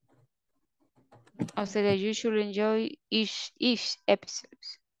 O sería you should enjoy each episode.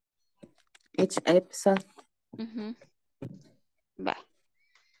 Each episode. Ujú. Va.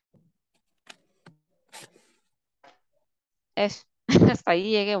 Eso. Hasta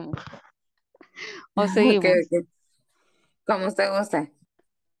ahí lleguemos. O Ok, seguimos. ok. Como usted guste.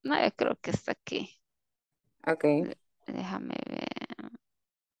 No, yo creo que está aquí. Ok. Déjame ver.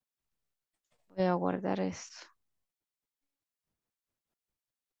 Voy a guardar esto.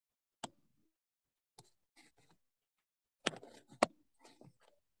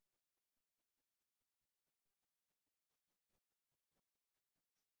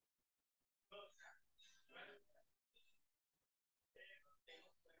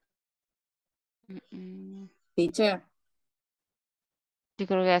 Mm, mm. Teacher. Yo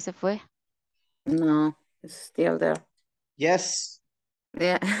creo que ya se fue. No, it's still there. Yes.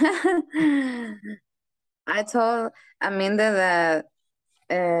 Yeah. I told Amanda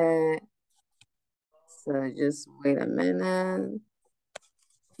that, so just wait a minute.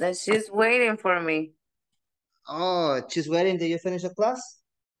 That she's waiting for me. Oh, she's waiting. Did you finish the class?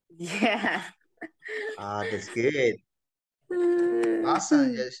 Yeah. That's good.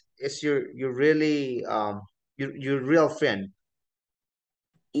 Awesome. Yes, it's your really your real friend.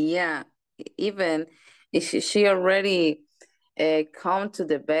 Yeah, even if she already come to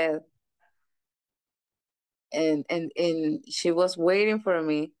the bed and she was waiting for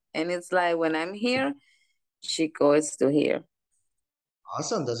me. And it's like when I'm here, she goes to here.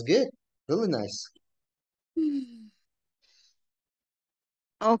 Awesome, that's good. Really nice.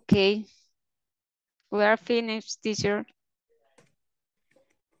 Okay, we are finished, teacher.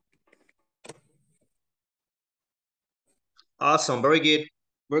 Awesome, very good.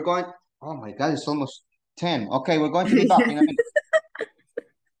 We're going, oh my God, it's almost 10. Okay, we're going to be back in a minute.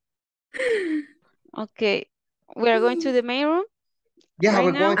 Okay, we are going to the main room Yeah, right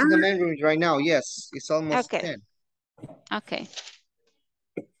we're now? going to the main room right now. Yes, it's almost Okay, 10. okay.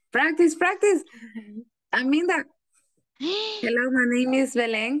 Practice, practice. Aminda. Hello, my name is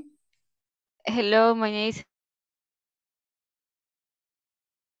Belén. Hello, my name is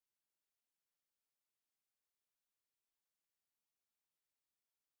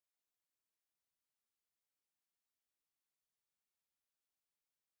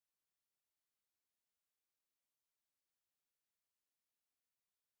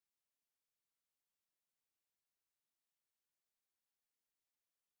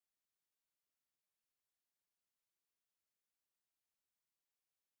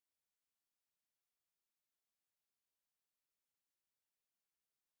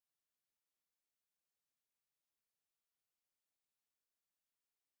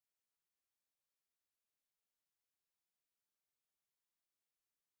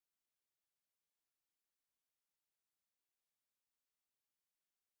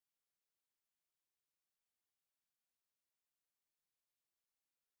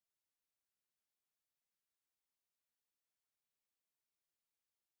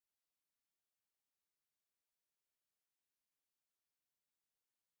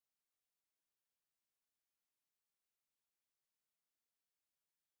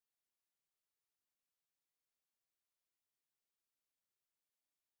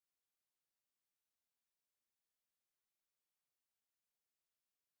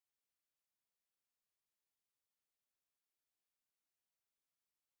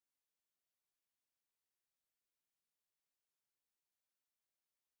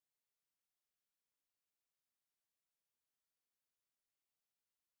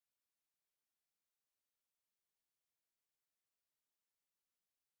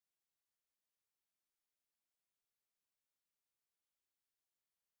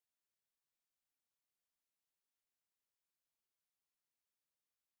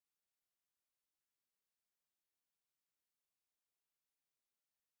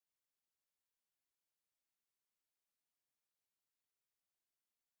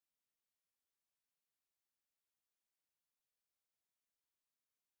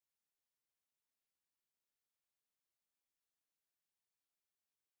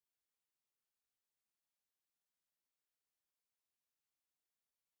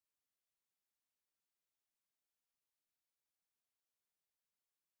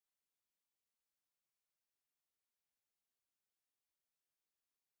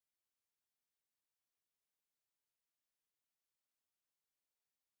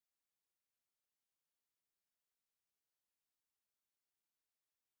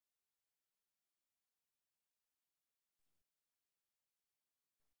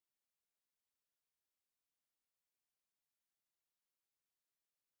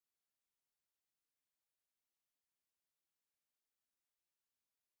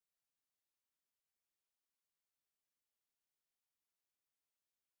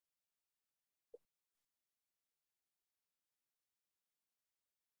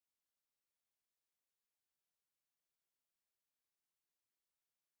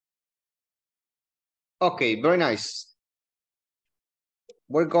Okay, very nice.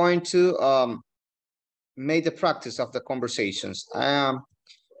 We're going to make the practice of the conversations.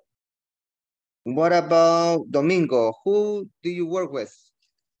 What about Domingo? Who do you work with?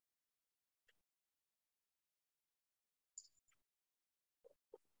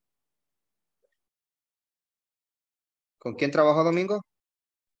 ¿Con quién trabaja Domingo?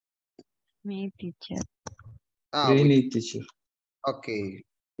 Me, teacher. Ah, Really, teacher. okay,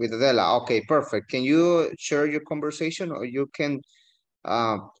 with Adela. Okay, perfect. Can you share your conversation or you can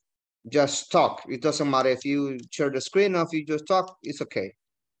just talk? It doesn't matter if you share the screen or if you just talk, it's okay.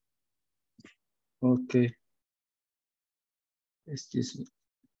 Okay. Excuse me.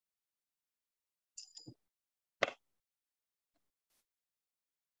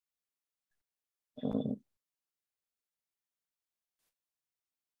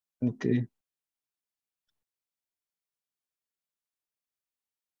 Okay.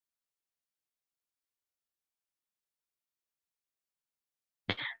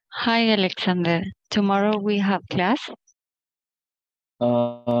 Hi, Alexander. Tomorrow we have class.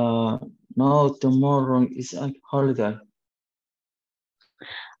 No, tomorrow is a holiday.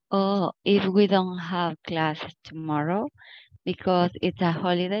 Oh, if we don't have class tomorrow because it's a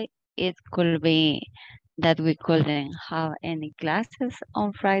holiday, it could be that we couldn't have any classes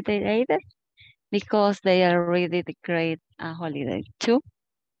on Friday either because they already declared a holiday too.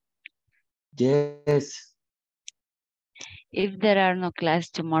 Yes, If there are no class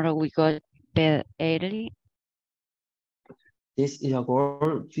tomorrow, we go to bed early. this is a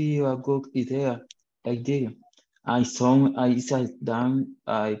good idea. I sat down,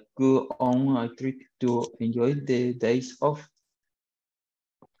 I go on a trip to enjoy the days off.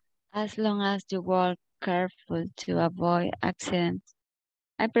 As long as you walk careful to avoid accidents.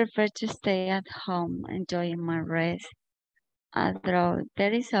 I prefer to stay at home enjoying my rest, although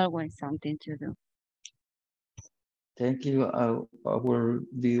there is always something to do. Thank you. I will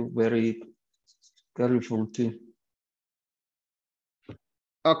be very careful too.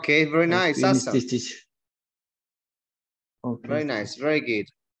 Okay, very nice. Finish Awesome. this. Okay. Very nice. Very good.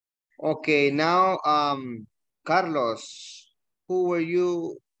 Okay, now, Carlos, who were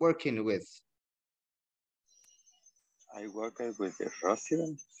you working with? I work with the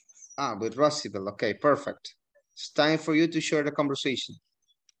Rosibel. Ah, with Rosibel. Okay, perfect. It's time for you to share the conversation.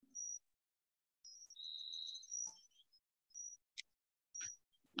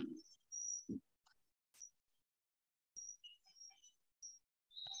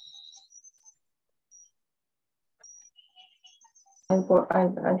 I'm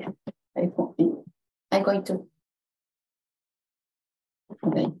going to.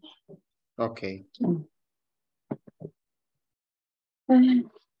 Okay. Okay.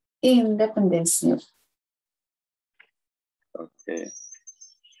 Independencia. Okay.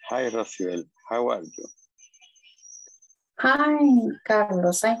 Hi, Rosibel. How are you? Hi,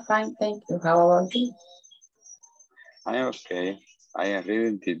 Carlos. I'm fine, thank you. How about you? I'm okay. I am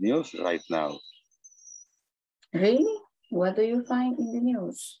reading the news right now. Really? What do you find in the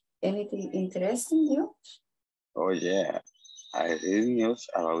news? Anything interesting news? Oh, yeah. I read news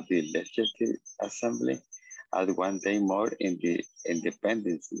about the Legislative Assembly at one day more in the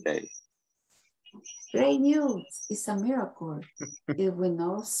Independence Day. Great news. It's a miracle. If we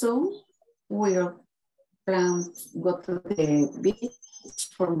know soon, we'll plan to go to the beach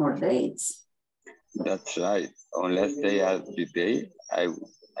for more days. That's right. Unless they add the day, I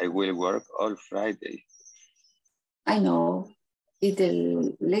will work all Friday. I know. If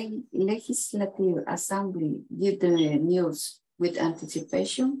the Legislative Assembly give the news with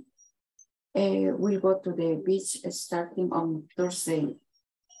anticipation, we'll go to the beach starting on Thursday,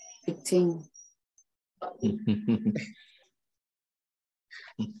 15.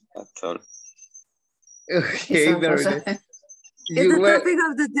 That's all. Okay, very nice. It's You the were, topic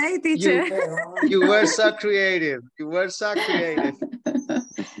of the day, teacher. you were so creative. You were so creative.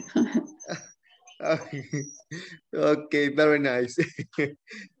 Okay, very nice.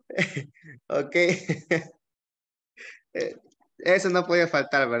 Okay. Eso no podía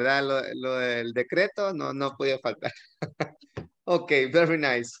faltar, ¿verdad? Lo del decreto no podía faltar. Ok, very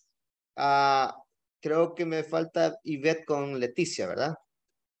nice. Creo que me falta Ivette con Leticia, ¿verdad?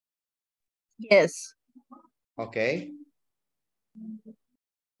 Yes. Ok.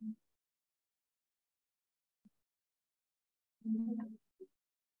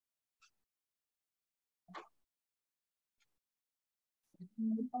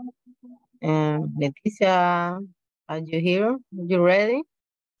 Leticia, are you here? You ready?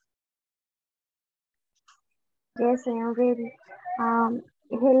 Yes, I am ready.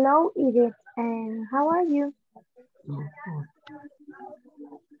 Hello, Edith, and how are you?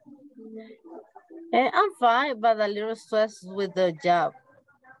 I'm fine, but a little stressed with the job.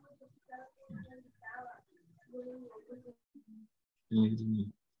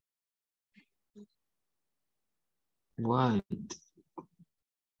 Why?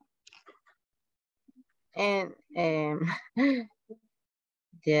 And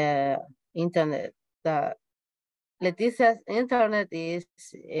the internet, Leticia's internet is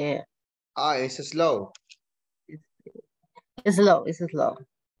It's slow. it's slow. It's slow.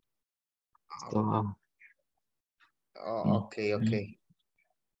 So, Okay, okay.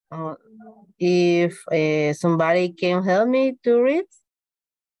 If somebody can help me to read.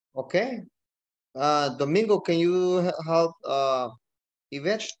 Okay. Domingo, can you help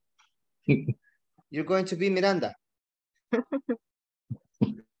Ivette? You're going to be Miranda.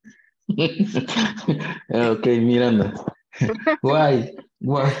 okay, Miranda. Why?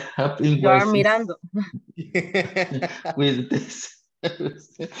 What happened? You are mirando. With this?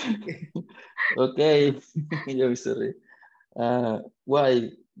 Okay, I'm sorry.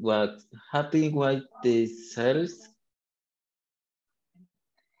 What happened with the sales?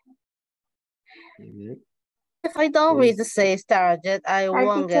 If I don't read the Yes. sales target, I Hi,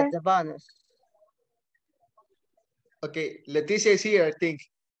 won't teacher. get the bonus. Okay, Leticia is here, I think.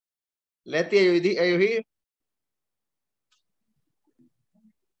 Leti, are you here?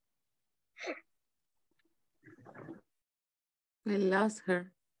 I lost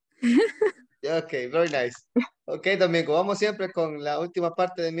her. Okay, very nice. Ok, Domingo, vamos siempre con la última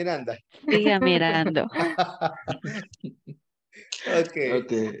parte de Miranda. Siga mirando. Okay.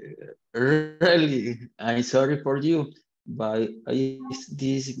 Okay. Really, I'm sorry for you, but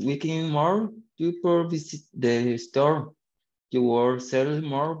this weekend more people visit the store. You will sell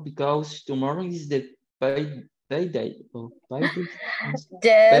more because tomorrow is the payday. Oh, payday. Yes,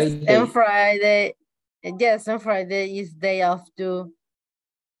 Payday. and Friday. Yes, and Friday is day off too.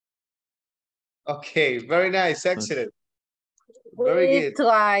 Okay, very nice, excellent. Very We good.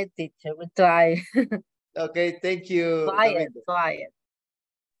 try, teacher, we try. Okay, thank you, Try it, Domingo. try it.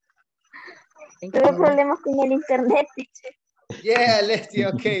 Thank Tuve you. problemas con el internet, teacher. Yeah, Leti,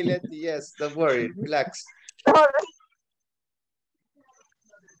 okay, Leti, yes, don't worry, relax.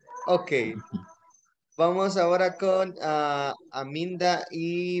 Ok, vamos ahora con Aminda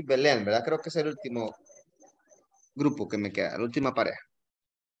y Belén, ¿verdad? Creo que es el último grupo que me queda, la última pareja.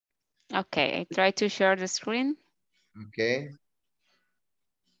 Okay, I try to share the screen. Ok.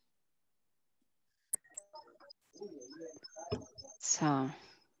 So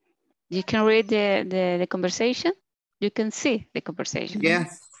you can read the conversation. You can see the conversation. Yeah.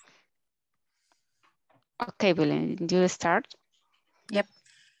 Okay, Belen, you start. Yep.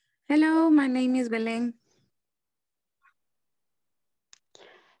 Hello, my name is Belén.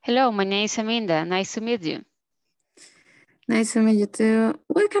 Hello, my name is Aminda. Nice to meet you. Nice to meet you too.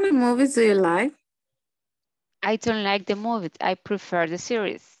 What kind of movies do you like? I don't like the movie. I prefer the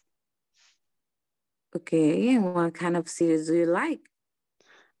series. Okay, and what kind of series do you like?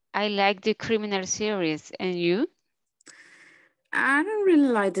 I like the criminal series. And you? I don't really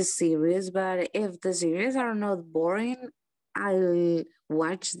like the series, but if the series are not boring, I'll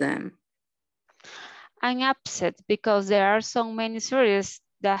watch them. I'm upset because there are so many series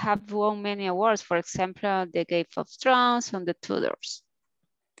that have won many awards. For example, the Game of Thrones and the Tudors.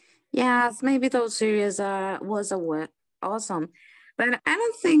 Yes, maybe those series was awesome, but I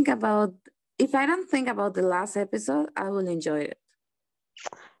don't think about if I don't think about the last episode, I will enjoy it.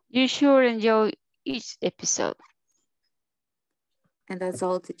 You should enjoy each episode. And that's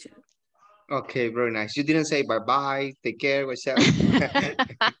all, teacher. Okay, very nice. You didn't say bye-bye, take care, what's up?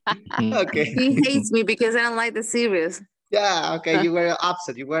 Okay. He hates me because I don't like the series. Yeah, okay, you were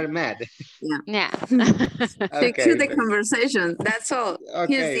upset, you were mad. Yeah. Stick Okay. to the conversation. That's all.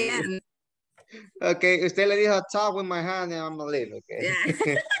 Here's the Okay. end. Okay, usted le dijo talk with my hand and I'm a little, okay?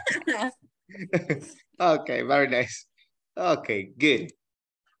 Yeah. Okay, very nice. Okay, good.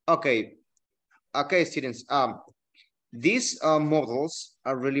 Okay, okay, students. These models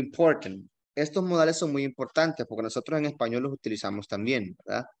are really important. Estos modales son muy importantes porque nosotros en español los utilizamos también,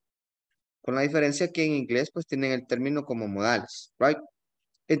 ¿verdad? Con la diferencia que en inglés pues tienen el término como modales, right?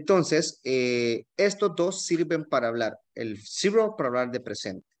 Entonces, estos dos sirven para hablar. El zero para hablar de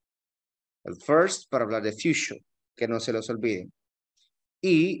presente. El first para hablar de future, que no se los olviden.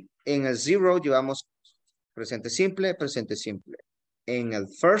 Y en el zero llevamos presente simple, presente simple. En el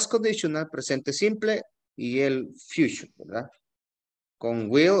first conditional, presente simple y el future, ¿verdad?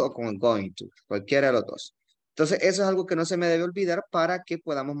 Con will o con going to, cualquiera de los dos. Entonces, eso es algo que no se me debe olvidar para que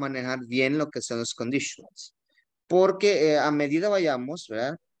podamos manejar bien lo que son los conditionals. Porque a medida vayamos,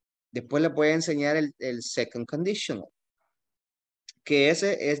 ¿verdad? Después les voy a enseñar el second conditional. Que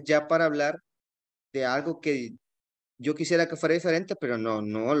ese es ya para hablar de algo que yo quisiera que fuera diferente, pero no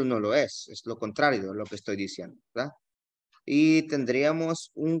lo es. Es lo contrario de lo que estoy diciendo, ¿verdad? Y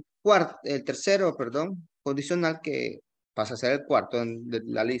tendríamos el tercero, perdón, condicional que pasa a ser el cuarto de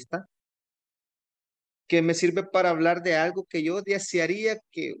la lista, que me sirve para hablar de algo que yo desearía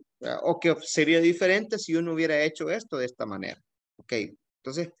que, o que sería diferente si yo no hubiera hecho esto de esta manera. Ok,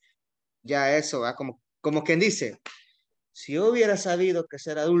 entonces ya eso, ¿verdad? Como quien dice, si yo hubiera sabido que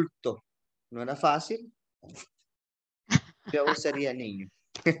ser adulto no era fácil, yo aún sería niño.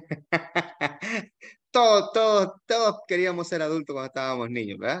 Todos queríamos ser adultos cuando estábamos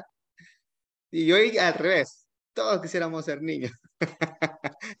niños, ¿verdad? Y hoy al revés, todos quisiéramos ser niños.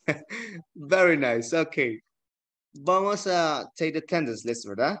 Very nice, okay. Vamos a take the attendance list,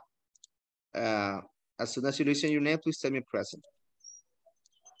 ¿verdad? As soon as you listen your name, please tell me present.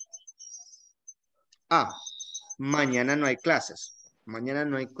 Mañana no hay clases. Mañana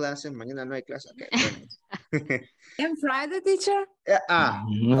no hay clases, mañana no hay clases. Okay, very nice. En Friday, teacher.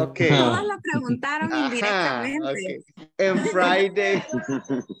 Ok. Todas lo preguntaron Ajá, indirectamente. ok. En Friday.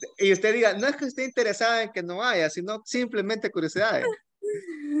 Y usted diga, no es que esté interesada en que no haya, sino simplemente curiosidades.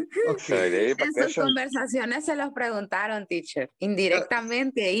 Ok. Friday En sus vacation. conversaciones se los preguntaron, teacher.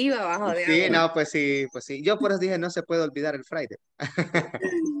 Indirectamente iba abajo de Sí, agua. no, pues sí, pues sí. Yo por eso dije, no se puede olvidar el Friday.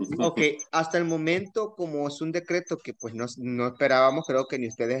 Ok, hasta el momento, como es un decreto que pues no esperábamos, creo que ni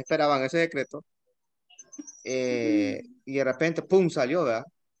ustedes esperaban ese decreto, y de repente, ¡pum!, salió, ¿verdad?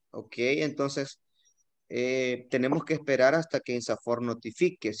 Ok, entonces tenemos que esperar hasta que INSAFORP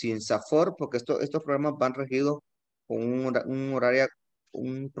notifique. Si INSAFORP, porque estos programas van regidos con un horario,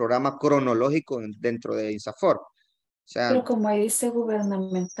 un programa cronológico dentro de INSAFORP. O sea, Pero como ahí dice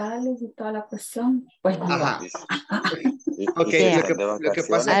gubernamentales y toda la cuestión, pues no ajá. va. Ok, Si Yeah. están de lo que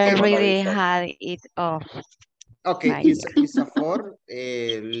pasa vacaciones, es I que van a already avisar. had it off. ok, Bye. INSAFORP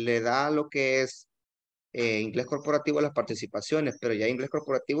le da lo que es inglés corporativo a las participaciones, pero ya inglés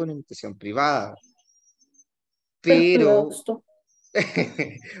corporativo es una institución privada. Pero Presupuesto.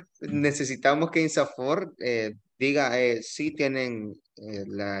 necesitamos que INSAFORP diga sí tienen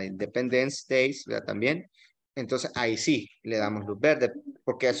la Independence Days, ¿verdad? También. Entonces ahí sí le damos luz verde,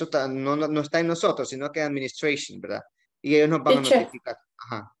 porque eso no está en nosotros, sino que en Administration, ¿verdad? Y ellos nos van a Teacher, notificar.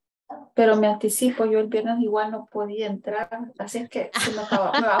 Ajá. pero me anticipo, yo el viernes igual no podía entrar, así es que se me va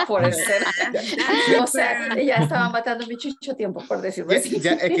a favorecer. O sea, ya estaba matando mi chucho tiempo, por decirlo así.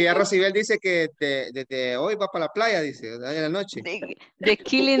 Es que ya Rosibel dice que desde hoy va para la playa, dice, ¿verdad? En la noche. The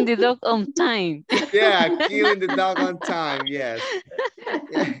killing the dog on time. Yeah, killing the dog on time, yes.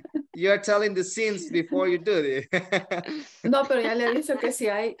 Yeah. You're telling the scenes before you do it. No, pero ya le aviso que si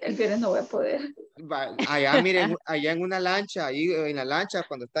hay, el viernes no voy a poder. Allá, miren, allá en una lancha, ahí en la lancha,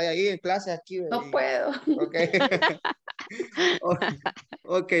 cuando está ahí en clase, aquí. No puedo. Ok.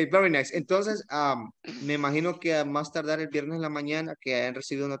 Ok, very nice. Entonces, me imagino que a más tardar el viernes en la mañana que hayan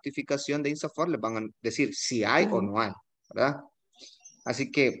recibido notificación de INSAFORP, les van a decir si hay o no hay, ¿verdad?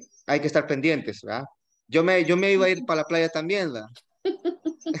 Así que hay que estar pendientes, ¿verdad? Yo me iba a ir para la playa también, ¿verdad?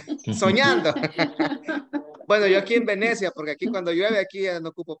 Soñando. Bueno, yo aquí en Venecia, porque aquí cuando llueve, aquí no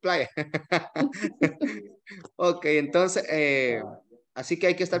ocupo playa. Ok, entonces, así que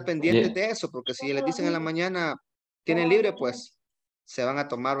hay que estar pendientes Yeah. de eso, porque si les dicen en la mañana, tienen libre, pues se van a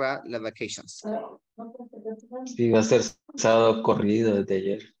tomar, ¿verdad?, las vacations. Sí, va a ser sábado corrido desde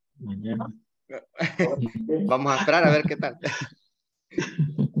ayer. Mañana. Vamos a esperar a ver qué tal.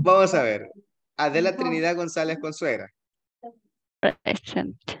 Vamos a ver. Adela Trinidad González Consuegra.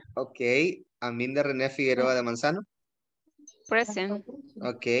 Present. Ok. Aminda René Figueroa de Manzano. Present.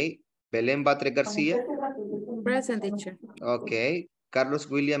 Ok. Belén Batres García. Present, teacher. Ok. Carlos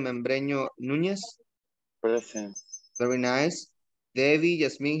William Membreño Núñez. Present. Very nice. Debbie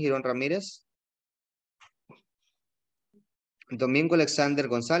Yasmín Girón Ramírez. Domingo Alexander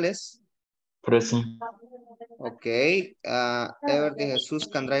González. Present. Ok. Ever de Jesús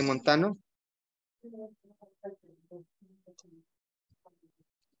Candray Montano.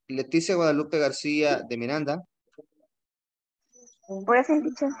 Leticia Guadalupe García de Miranda. Present,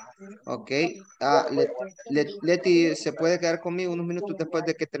 teacher. Ok. Leti, ¿se puede quedar conmigo unos minutos después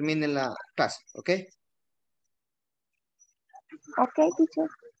de que termine la clase? Ok. Okay, teacher.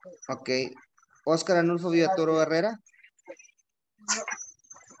 Ok. Oscar Anulfo Villatoro Herrera.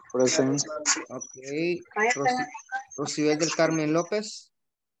 Present. Ok. Rosibel del Carmen López.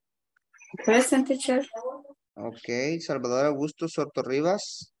 Present, teacher. Ok. Salvador Augusto Soto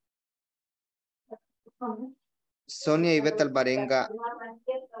Rivas. Sonia Iveta Alvarenga.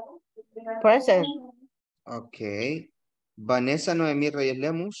 Present. Ok. Vanessa Noemí Reyes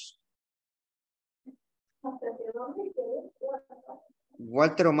Lemus.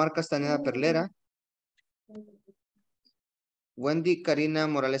 Walter Omar Castaneda Perlera. Wendy Karina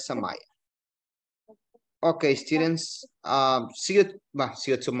Morales Amaya. Okay, students, see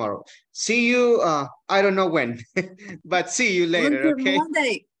you tomorrow. See you, I don't know when, but see you later, Until okay?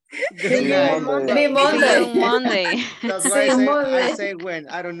 Monday. Good See you night. on Monday. Be See you Monday. on Monday. That's See why you I Monday. say when,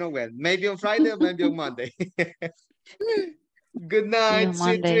 I don't know when. Maybe on Friday or maybe on Monday. Good See night, you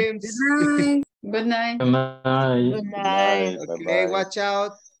sweet Monday. Good dreams. night. Good night. Good night. Good Good night. night. Okay, Bye-bye. watch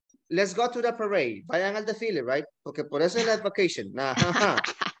out. Let's go to the parade. Vayan al desfile, right? Porque por eso es la vacation. Ajá.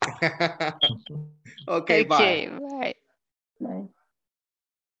 Okay, bye. Okay, bye. Bye.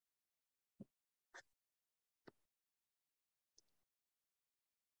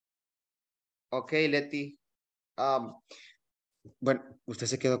 Okay, Leti. Bueno, ¿usted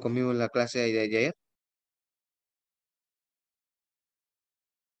se quedó conmigo en la clase de ayer?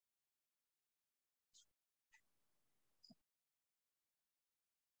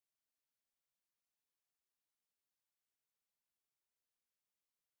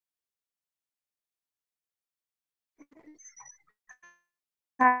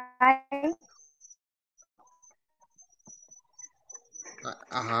 Hi.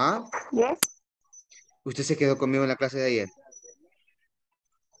 Ajá. Yes. ¿Usted se quedó conmigo en la clase de ayer?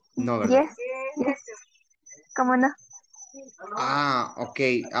 No, ¿verdad? Yes. Yes. ¿Cómo no? Ah, ok.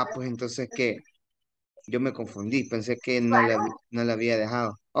 Ah, pues entonces que yo me confundí. Pensé que no la había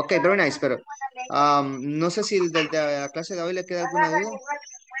dejado. Ok, very nice, pero no sé si el de la clase de hoy le queda alguna duda.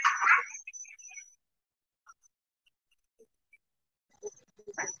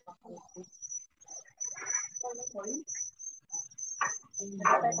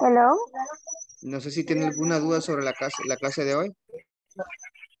 Hello. No sé si tiene alguna duda sobre la clase de hoy.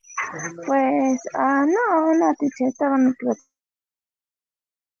 Pues, no, la teacher estaba en mi clase.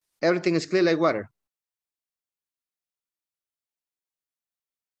 Everything is clear like water.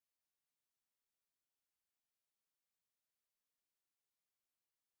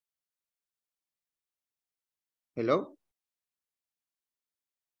 Hello.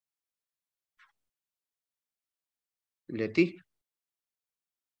 Leti.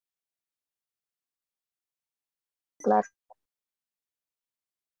 Clase.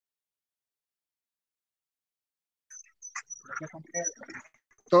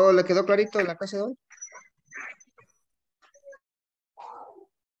 ¿Todo le quedó clarito en la clase de hoy?